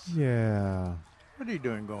Angeles. Yeah. What are you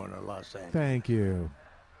doing going to Los Angeles? Thank you.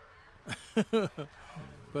 But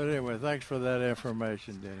anyway, thanks for that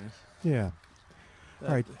information, Dennis. Yeah.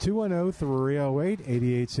 All right,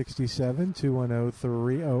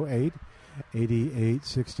 210-308-8867,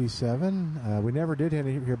 210-308-8867. We never did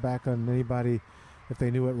hear back on anybody if they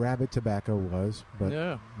knew what rabbit tobacco was. But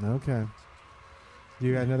yeah. Okay. Do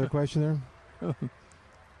you got another question there?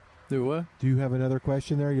 Do what? Do you have another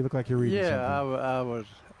question there? You look like you're reading something. Yeah, I was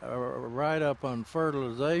right up on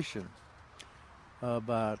fertilization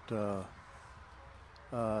about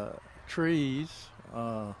trees.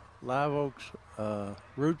 Live oak's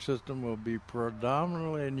root system will be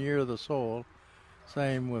predominantly near the soil,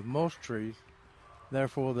 same with most trees.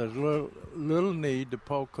 Therefore, there's little need to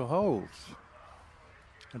poke the holes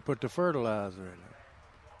and put the fertilizer in it.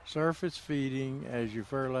 Surface feeding as you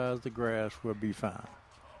fertilize the grass will be fine.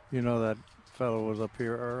 You know, that fellow was up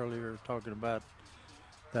here earlier talking about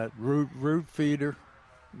that root feeder.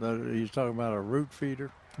 He's talking about a root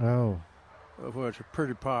feeder. Oh. Which are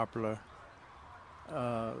pretty popular.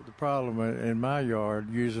 The problem in my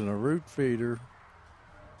yard using a root feeder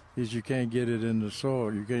is you can't get it in the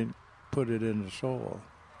soil. You can't put it in the soil.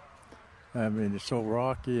 I mean, it's so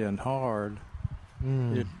rocky and hard,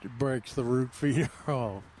 it breaks the root feeder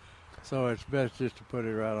off. So it's best just to put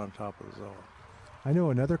it right on top of the soil. I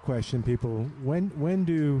know another question, people. When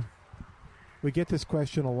do we get this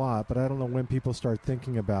question a lot, but I don't know when people start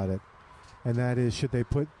thinking about it, and that is, should they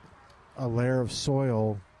put a layer of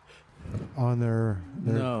soil on their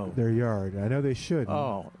yard? I know they should.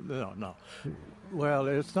 Oh, no. Well,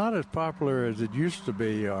 it's not as popular as it used to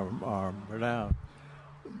be now.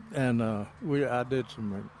 And I did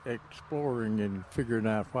some exploring and figuring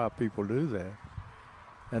out why people do that.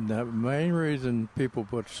 And the main reason people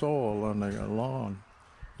put soil on their lawn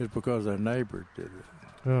is because their neighbors did it.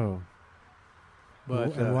 Oh.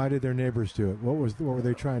 But and why did their neighbors do it? What were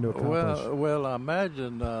they trying to accomplish? Well, I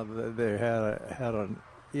imagine they had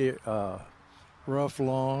a rough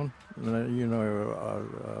lawn,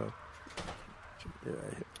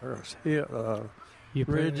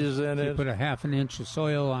 ridges in it. You put a half an inch of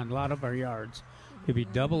soil on a lot of our yards, it'd be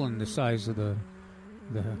doubling the size of the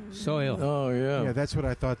soil. Oh yeah. Yeah, that's what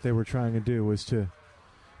I thought they were trying to do, was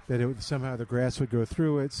somehow the grass would go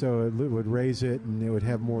through it, so it would raise it and it would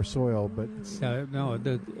have more soil. But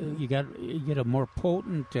you get a more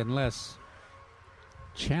potent and less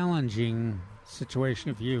challenging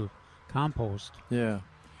situation if you compost. Yeah.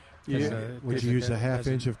 Would you use a half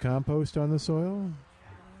inch of compost on the soil?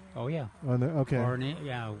 Oh yeah. Okay. Or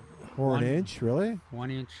an inch, really?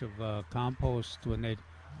 1 inch of compost when they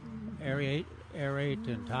aerate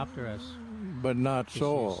and top dress. But not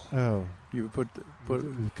soil. Oh. You put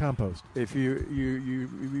compost. If you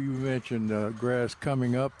mentioned grass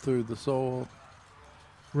coming up through the soil.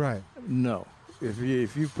 Right. No.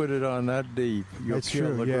 If you put it on that deep, you'll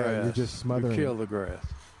kill the grass. You're just smothering. You kill the grass.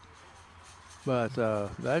 But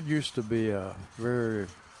that used to be a very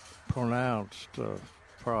pronounced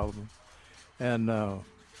problem, and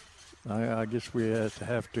I guess we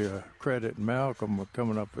have to credit Malcolm with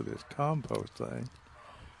coming up with this compost thing.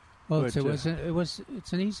 Well,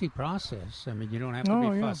 it's an easy process. I mean, you don't have to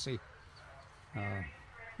be fussy.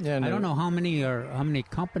 Yeah, I don't know how many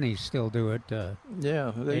companies still do it.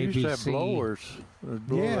 Yeah, they used to have blowers that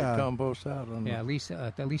blow that compost out. Yeah, at least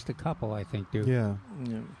a couple, I think, do. Yeah.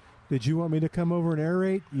 Did you want me to come over and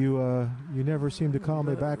aerate? You never seem to call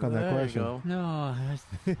me back on that question. You go. No.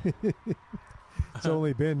 It's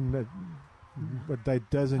only been a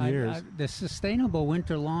dozen years. The sustainable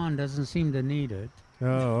winter lawn doesn't seem to need it.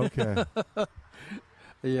 Oh, okay.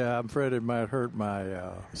 Yeah, I'm afraid it might hurt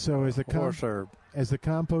my so as the horse herb. As the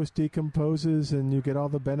compost decomposes and you get all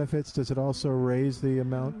the benefits, does it also raise the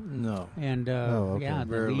amount? No. And okay. the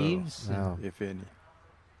Very leaves, little, if any.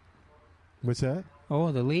 What's that?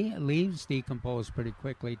 Oh, the leaves decompose pretty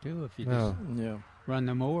quickly too if you just run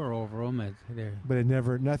the mower over them. But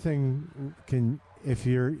nothing can. If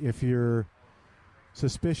you're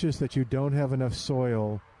suspicious that you don't have enough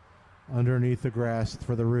soil underneath the grass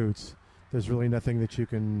for the roots, there's really nothing that you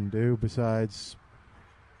can do besides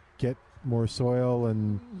get more soil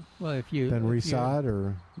and then resod,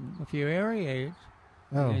 or if you aerate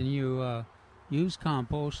and you use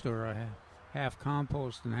compost or half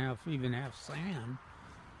compost and half sand,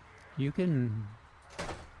 you can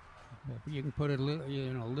put a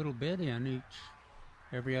little bit in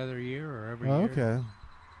every other year or every year. Okay,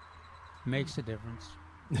 makes a difference.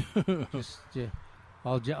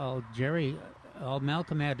 All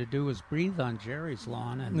Malcolm had to do was breathe on Jerry's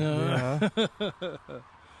lawn, and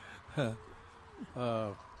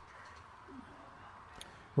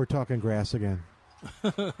we're talking grass again,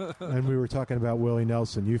 and we were talking about Willie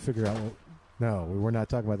Nelson. You figure out. No, we were not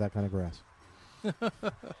talking about that kind of grass.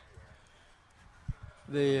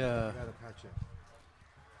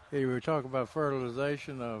 We were talking about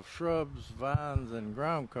fertilization of shrubs, vines, and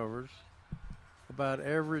ground covers about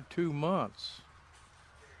every 2 months.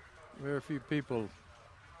 Very few people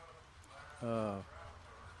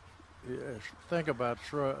think about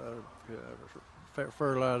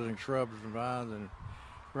fertilizing shrubs and vines and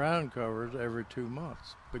ground covers every 2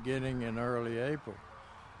 months, beginning in early April.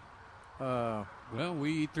 Well,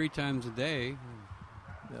 we eat 3 times a day.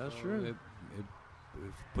 That's true. If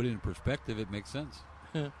put it in perspective, it makes sense.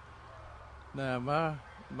 Now,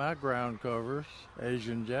 my ground covers,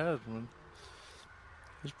 Asian jasmine,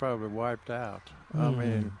 is probably wiped out. I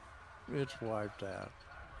mean, it's wiped out.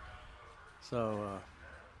 So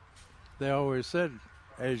they always said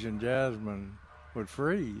Asian jasmine would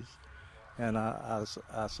freeze, and I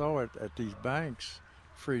saw it at these banks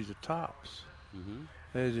freeze the tops. Mm-hmm.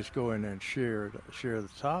 They just go in there and shear the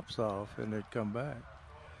tops off, and they'd come back.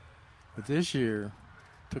 But this year,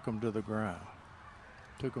 took them to the ground,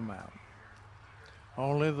 took them out.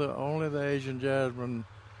 Only the Asian jasmine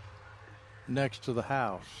next to the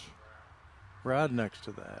house, right next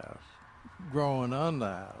to the house, growing on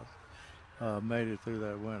the house, made it through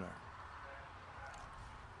that winter.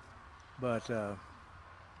 But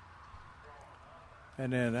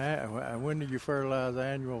and then when do you fertilize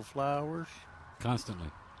annual flowers? Constantly.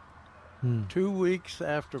 2 weeks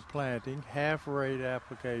after planting, half-rate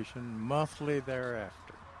application, monthly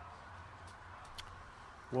thereafter.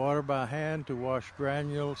 Water by hand to wash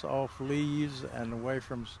granules off leaves and away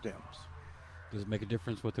from stems. Does it make a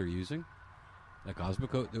difference what they're using? Like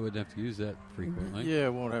Osmocote, they wouldn't have to use that frequently. Yeah,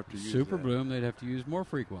 won't have to use Super that. Bloom, they'd have to use more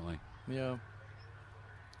frequently. Yeah.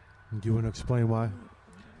 Do you want to explain why?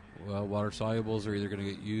 Well, water solubles are either going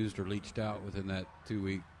to get used or leached out within that 2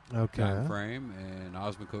 week time frame, and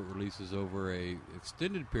Osmocote releases over a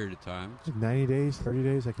extended period of time. 90 days, 30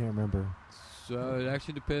 days, I can't remember. So it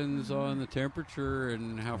actually depends on the temperature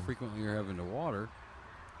and how frequently you're having to water.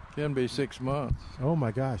 Can be 6 months. Oh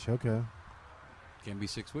my gosh, okay. Can be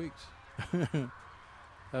 6 weeks.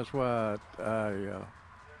 That's why I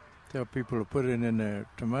tell people to put it in their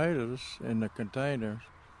tomatoes in the containers.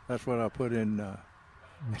 That's what I put in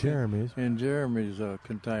Jeremy's. In Jeremy's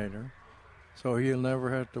container. So he'll never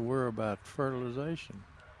have to worry about fertilization.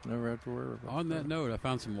 Never have to worry about On that note, I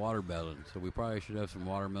found some watermelon, so we probably should have some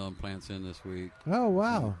watermelon plants in this week. Oh,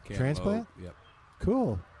 wow. Transplant? Yep.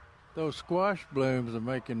 Cool. Those squash blooms are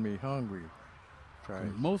making me hungry.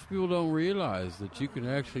 Most people don't realize that you can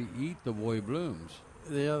actually eat the boy blooms.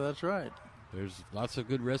 Yeah, that's right. There's lots of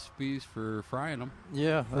good recipes for frying them.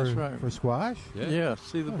 Yeah, that's right. For squash? Yeah.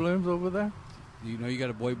 See the blooms over there? You know you got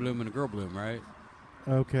a boy bloom and a girl bloom, right?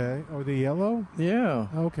 Okay. Oh, the yellow? Yeah.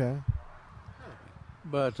 Okay.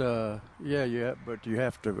 But but you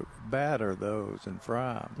have to batter those and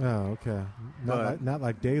fry them. Oh, okay. Not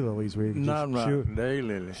like daylilies where you can not just like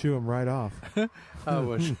daylily. Shoo them right off. I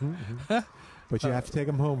was. But you have to take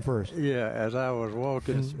them home first. Yeah, as I was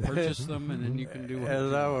walking, just purchase them and then you can do.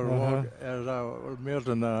 As I was walking,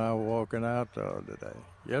 Milton and I were walking out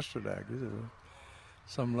yesterday,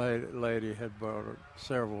 some lady had brought her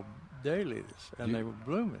several dailies, and they were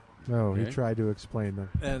blooming. Oh, he tried to explain them.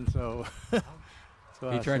 And so,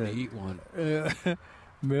 he tried to eat one.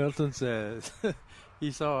 Milton says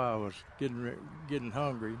he saw I was getting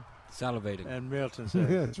hungry, salivating, and Milton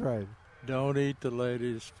said, "Yeah, that's right. Don't eat the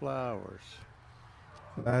lady's flowers."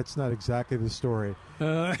 That's not exactly the story.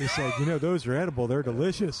 He said, those are edible. They're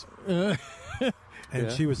delicious. And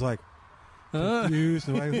she was like, confused.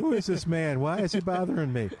 And like, who is this man? Why is he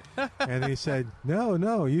bothering me? And he said, no,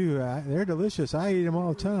 they're delicious. I eat them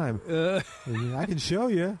all the time. I can show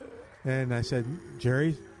you. And I said,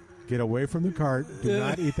 Jerry, get away from the cart. Do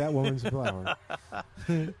not eat that woman's flower.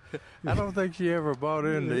 I don't think she ever bought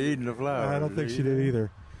into eating the flowers. I don't think she did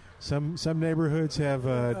either. Some neighborhoods have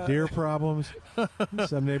deer problems.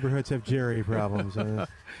 Some neighborhoods have Jerry problems.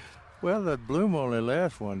 Well, that bloom only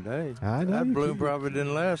lasts one day. I know. That bloom probably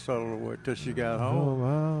didn't last all the way till she got home.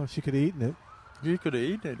 Oh, she could have eaten it. You could have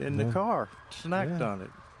eaten it in the car, snacked on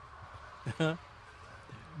it. All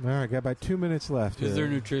right, got about 2 minutes left. Is there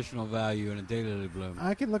nutritional value in a daylily bloom?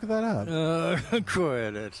 I can look that up. Go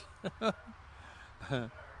ahead.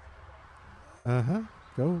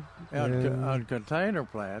 Go. On container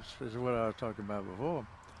plants, is what I was talking about before.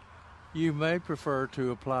 You may prefer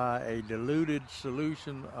to apply a diluted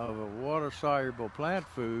solution of a water-soluble plant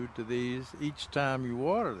food to these each time you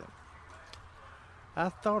water them. I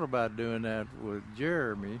thought about doing that with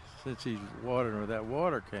Jeremy since he's watering with that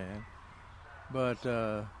water can, but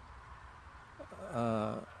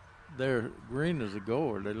they're green as a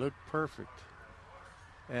gourd. They look perfect.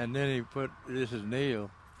 And then he put, this is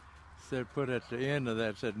Neil, said put at the end of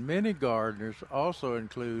that, said many gardeners also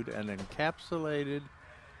include an encapsulated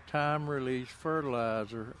time-release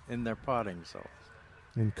fertilizer in their potting soils.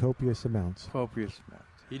 In copious amounts.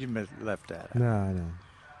 He didn't left that out. No.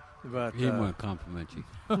 But he didn't want to compliment you.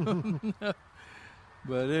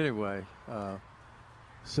 But anyway.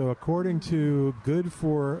 So according to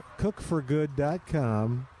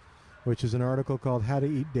cookforgood.com, which is an article called How to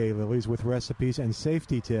Eat Daylilies with Recipes and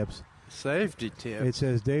Safety Tips. It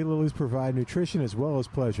says daylilies provide nutrition as well as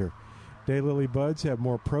pleasure. Daylily buds have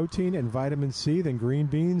more protein and vitamin C than green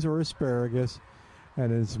beans or asparagus,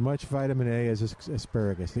 and as much vitamin A as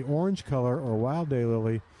asparagus. The orange color, or wild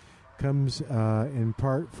daylily, comes in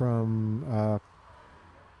part from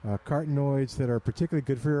carotenoids that are particularly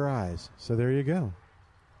good for your eyes. So there you go.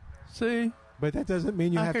 See? But that doesn't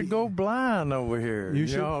mean you have to... I could go blind over here. You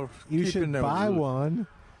should buy one,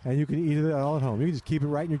 and you can eat it all at home. You can just keep it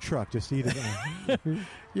right in your truck. Just eat it.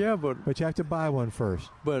 Yeah, but you have to buy one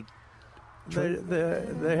first. But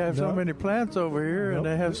they have so many plants over here, and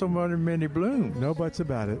they have so many blooms. No buts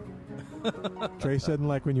about it. Trace doesn't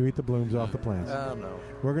like when you eat the blooms off the plants. I know.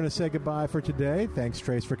 We're going to say goodbye for today. Thanks,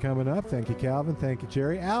 Trace, for coming up. Thank you, Calvin. Thank you,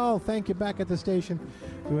 Jerry. Al, thank you back at the station.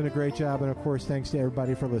 Doing a great job. And, of course, thanks to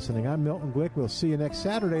everybody for listening. I'm Milton Glick. We'll see you next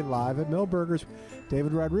Saturday live at Millburgers.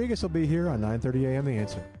 David Rodriguez will be here on 9:30 a.m. The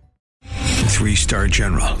Answer. 3-star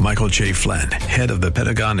General Michael J. Flynn, head of the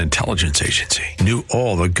Pentagon Intelligence Agency, knew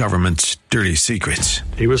all the government's dirty secrets.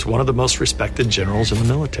 He was one of the most respected generals in the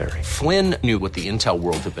military. Flynn knew what the intel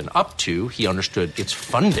world had been up to. He understood its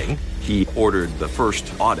funding. He ordered the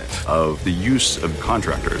first audit of the use of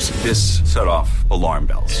contractors. This set off alarm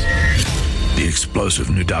bells. The explosive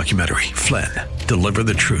new documentary, Flynn, Deliver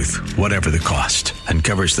the Truth, Whatever the Cost,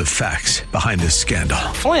 uncovers the facts behind this scandal.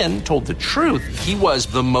 Flynn told the truth. He was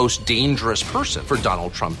the most dangerous person for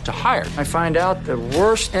Donald Trump to hire. I find out the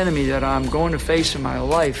worst enemy that I'm going to face in my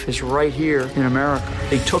life is right here in America.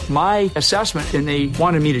 They took my assessment and they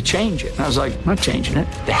wanted me to change it. And I was like, I'm not changing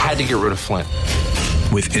it. They had to get rid of Flynn.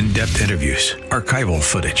 With in-depth interviews, archival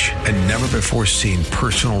footage, and never-before-seen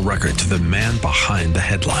personal records of the man behind the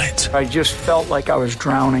headlines. I just felt like I was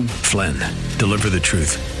drowning. Flynn, Deliver the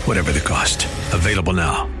Truth, Whatever the Cost. Available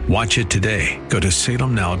now. Watch it today. Go to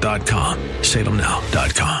salemnow.com.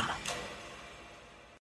 salemnow.com.